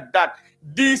things like that.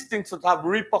 These things will have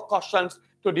repercussions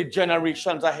to the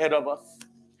generations ahead of us.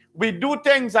 We do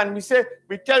things and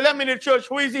we tell them in the church,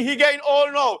 who is he? He getting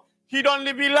old now. He don't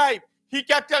live his life. He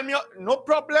can't tell me, no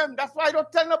problem. That's why I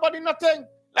don't tell nobody nothing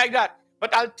like that.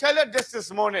 But I'll tell you this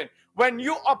morning. When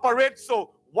you operate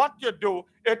so, what you do,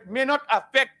 it may not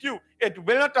affect you. It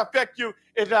will not affect you.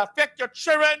 It will affect your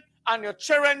children and your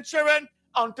children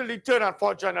until the third and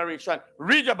fourth generation.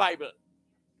 Read your Bible.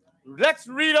 Let's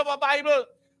read our Bible.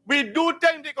 We do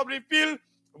things because we feel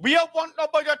we don't want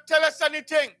nobody to tell us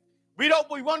anything. We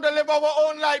want to live our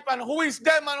own life, and who is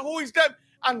them and who is them.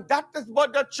 And that is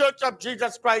what the Church of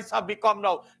Jesus Christ have become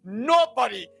now.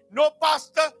 Nobody, no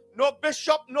pastor, no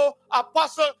bishop, no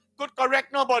apostle could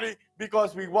correct nobody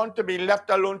because we want to be left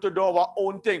alone to do our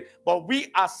own thing. But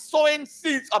we are sowing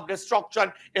seeds of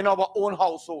destruction in our own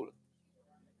household.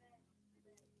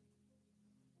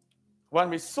 When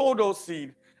we sow those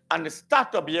seeds and they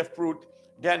start to bear fruit,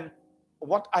 then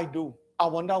what I do, I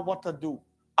wonder what to do.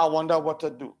 I wonder what to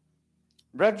do.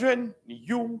 Brethren,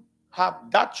 you have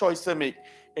that choice to make.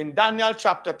 In Daniel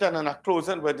chapter 10, and I'm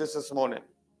closing with this morning.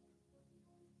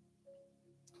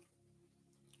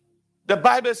 The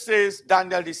Bible says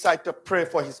Daniel decided to pray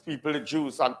for his people, the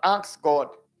Jews, and ask God,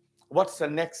 what's the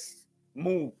next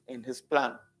move in his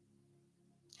plan?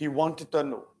 He wanted to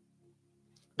know.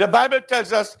 The Bible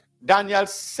tells us Daniel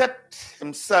set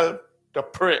himself to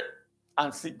pray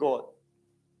and seek God.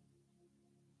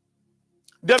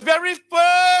 The very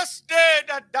first day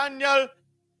that Daniel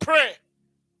prayed,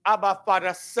 Abba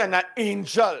Father sent an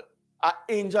angel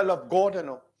of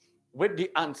God, with the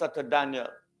answer to Daniel.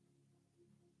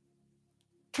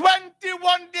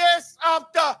 21 days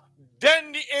after,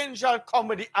 then the angel come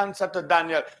with the answer to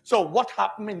Daniel. So what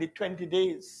happened in the 20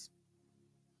 days?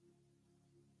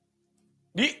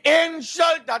 The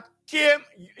angel that came,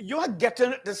 you are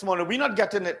getting it this morning. We're not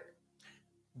getting it.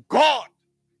 God,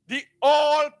 the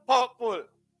all-powerful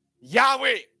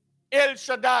Yahweh, El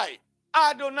Shaddai,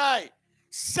 Adonai,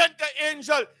 sent the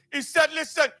angel. He said,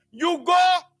 listen, you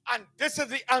go, and this is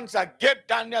the answer. Give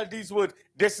Daniel these words.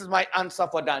 This is my answer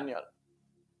for Daniel.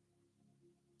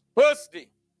 First day,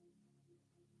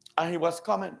 and he was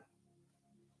coming.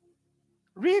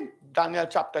 Read Daniel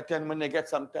chapter 10 when you get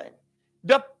some time.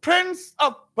 The prince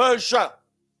of Persia,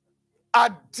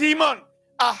 a demon,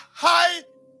 a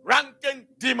high-ranking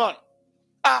demon,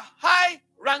 a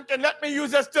high-ranking, let me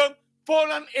use this term,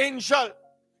 fallen angel.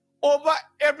 Over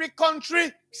every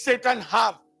country, Satan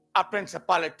have a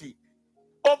principality.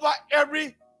 Over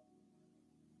every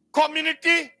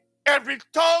community, every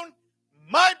town,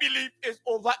 my belief is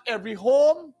over every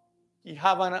home, he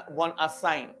have one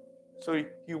assigned. So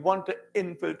he want to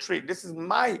infiltrate. This is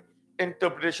my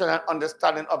interpretation and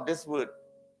understanding of this word.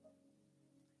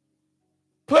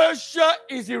 Persia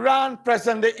is Iran,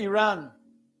 present-day Iran.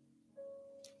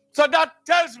 So that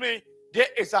tells me there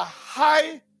is a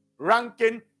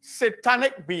high-ranking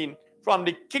satanic being from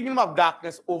the kingdom of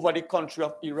darkness over the country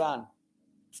of Iran.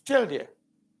 Still there.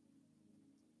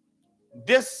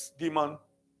 This demon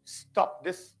stopped,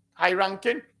 this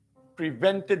high-ranking,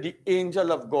 prevented the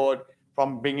angel of God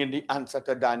from bringing the answer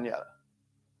to Daniel.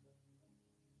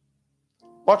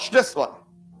 Watch this one.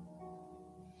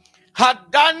 Had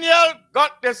Daniel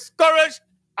got discouraged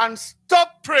and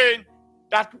stopped praying,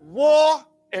 that war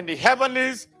in the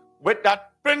heavenlies with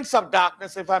that prince of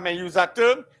darkness, if I may use that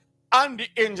term, and the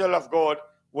angel of God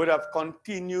would have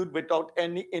continued without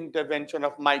any intervention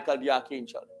of Michael the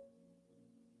archangel.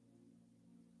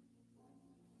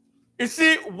 You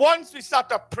see, once we start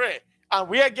to pray and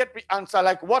we get the answer,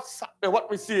 like what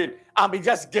we see, and we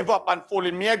just give up and fall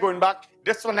in me going back,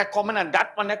 this one coming and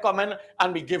that one coming,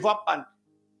 and we give up and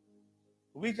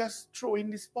we just throw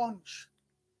in the sponge.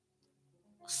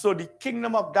 So the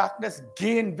kingdom of darkness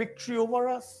gained victory over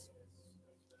us.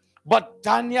 But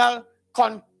Daniel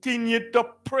continued to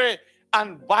pray.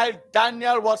 And while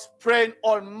Daniel was praying,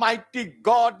 Almighty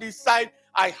God decided,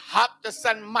 I have to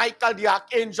send Michael the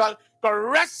archangel to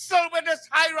wrestle with this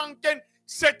high-ranking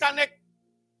satanic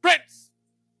prince.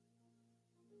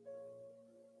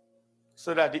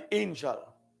 So that the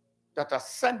angel that was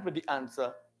sent with the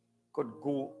answer could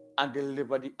go and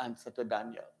deliver the answer to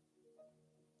Daniel.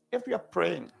 If you are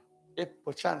praying, if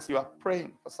perchance you are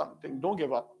praying for something, don't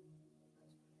give up.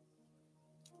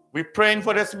 We're praying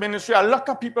for this ministry. A lot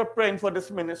of people praying for this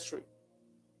ministry.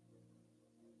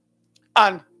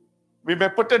 And we may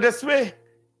put it this way.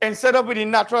 Instead of with the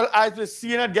natural eyes, we're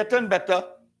seeing it getting better.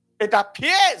 It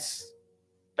appears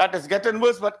that it's getting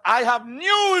worse. But I have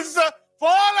news for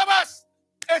all of us.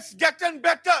 It's getting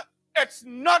better. It's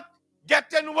not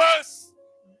getting worse.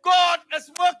 God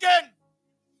is working.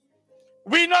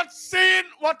 We're not seeing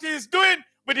what he's doing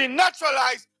with the natural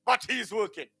eyes, but he is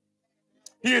working.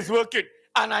 He is working.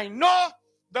 And I know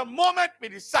the moment we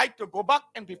decide to go back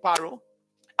in Piparo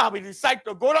and we decide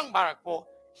to go down Barrackpore,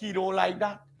 he don't like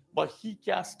that, but he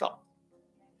can't stop.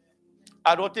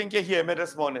 I don't think you hear me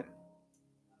this morning.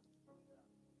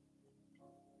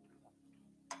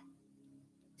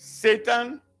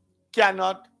 Satan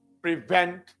cannot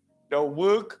prevent the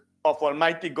work of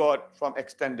Almighty God from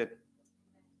extending.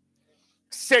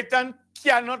 Satan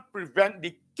cannot prevent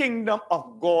the kingdom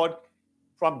of God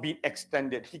from being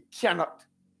extended. He cannot.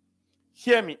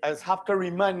 Hear me, I just have to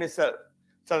remind myself.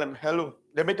 Tell them, hello.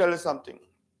 Let me tell you something.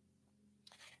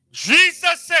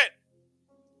 Jesus said,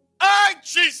 I,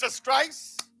 Jesus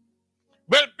Christ,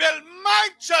 will build my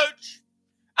church,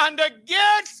 and the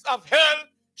gates of hell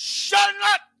shall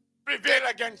not prevail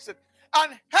against it.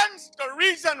 And hence the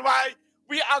reason why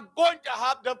we are going to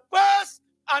have the first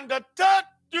and the third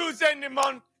Tuesday in the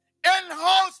month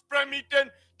in-house prayer meeting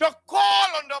to call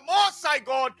on the Most High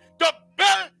God to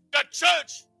build the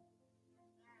church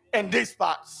in these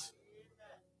parts,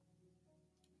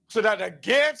 so that the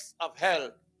gates of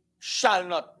hell shall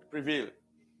not prevail.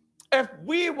 If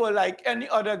we were like any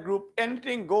other group,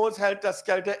 anything goes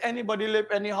helter-skelter, anybody live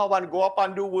anyhow and go up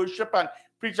and do worship and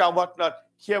preach and whatnot,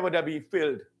 here would have been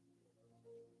filled.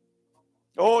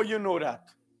 Oh, you know that.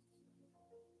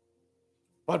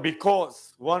 But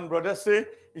because one brother say,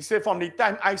 he said, from the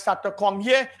time I start to come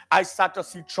here, I start to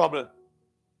see trouble.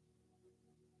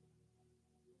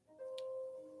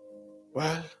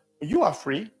 Well, you are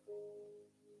free.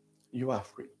 You are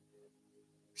free.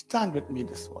 Stand with me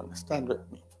this one. Stand with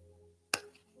me.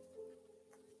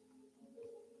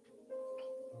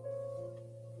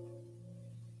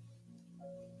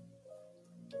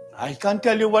 I can't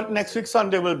tell you what next week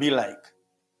Sunday will be like,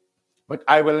 but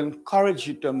I will encourage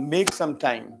you to make some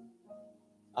time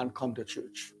and come to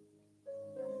church.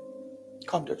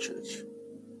 Come to church.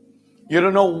 You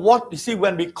don't know what, you see,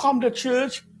 when we come to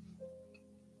church,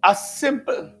 a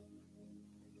simple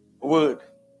word,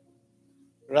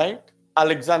 right?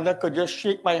 Alexander could just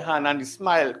shake my hand and the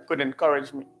smile could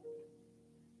encourage me.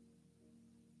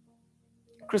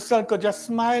 Crystal could just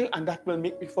smile and that will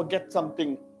make me forget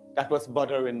something that was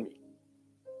bothering me.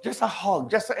 Just a hug,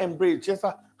 just an embrace, just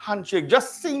a handshake,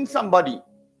 just seeing somebody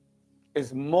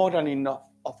is more than enough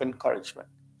of encouragement.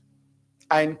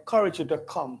 I encourage you to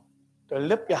come, to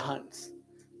lift your hands,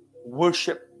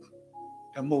 worship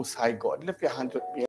the Most High God. Lift your hands with me.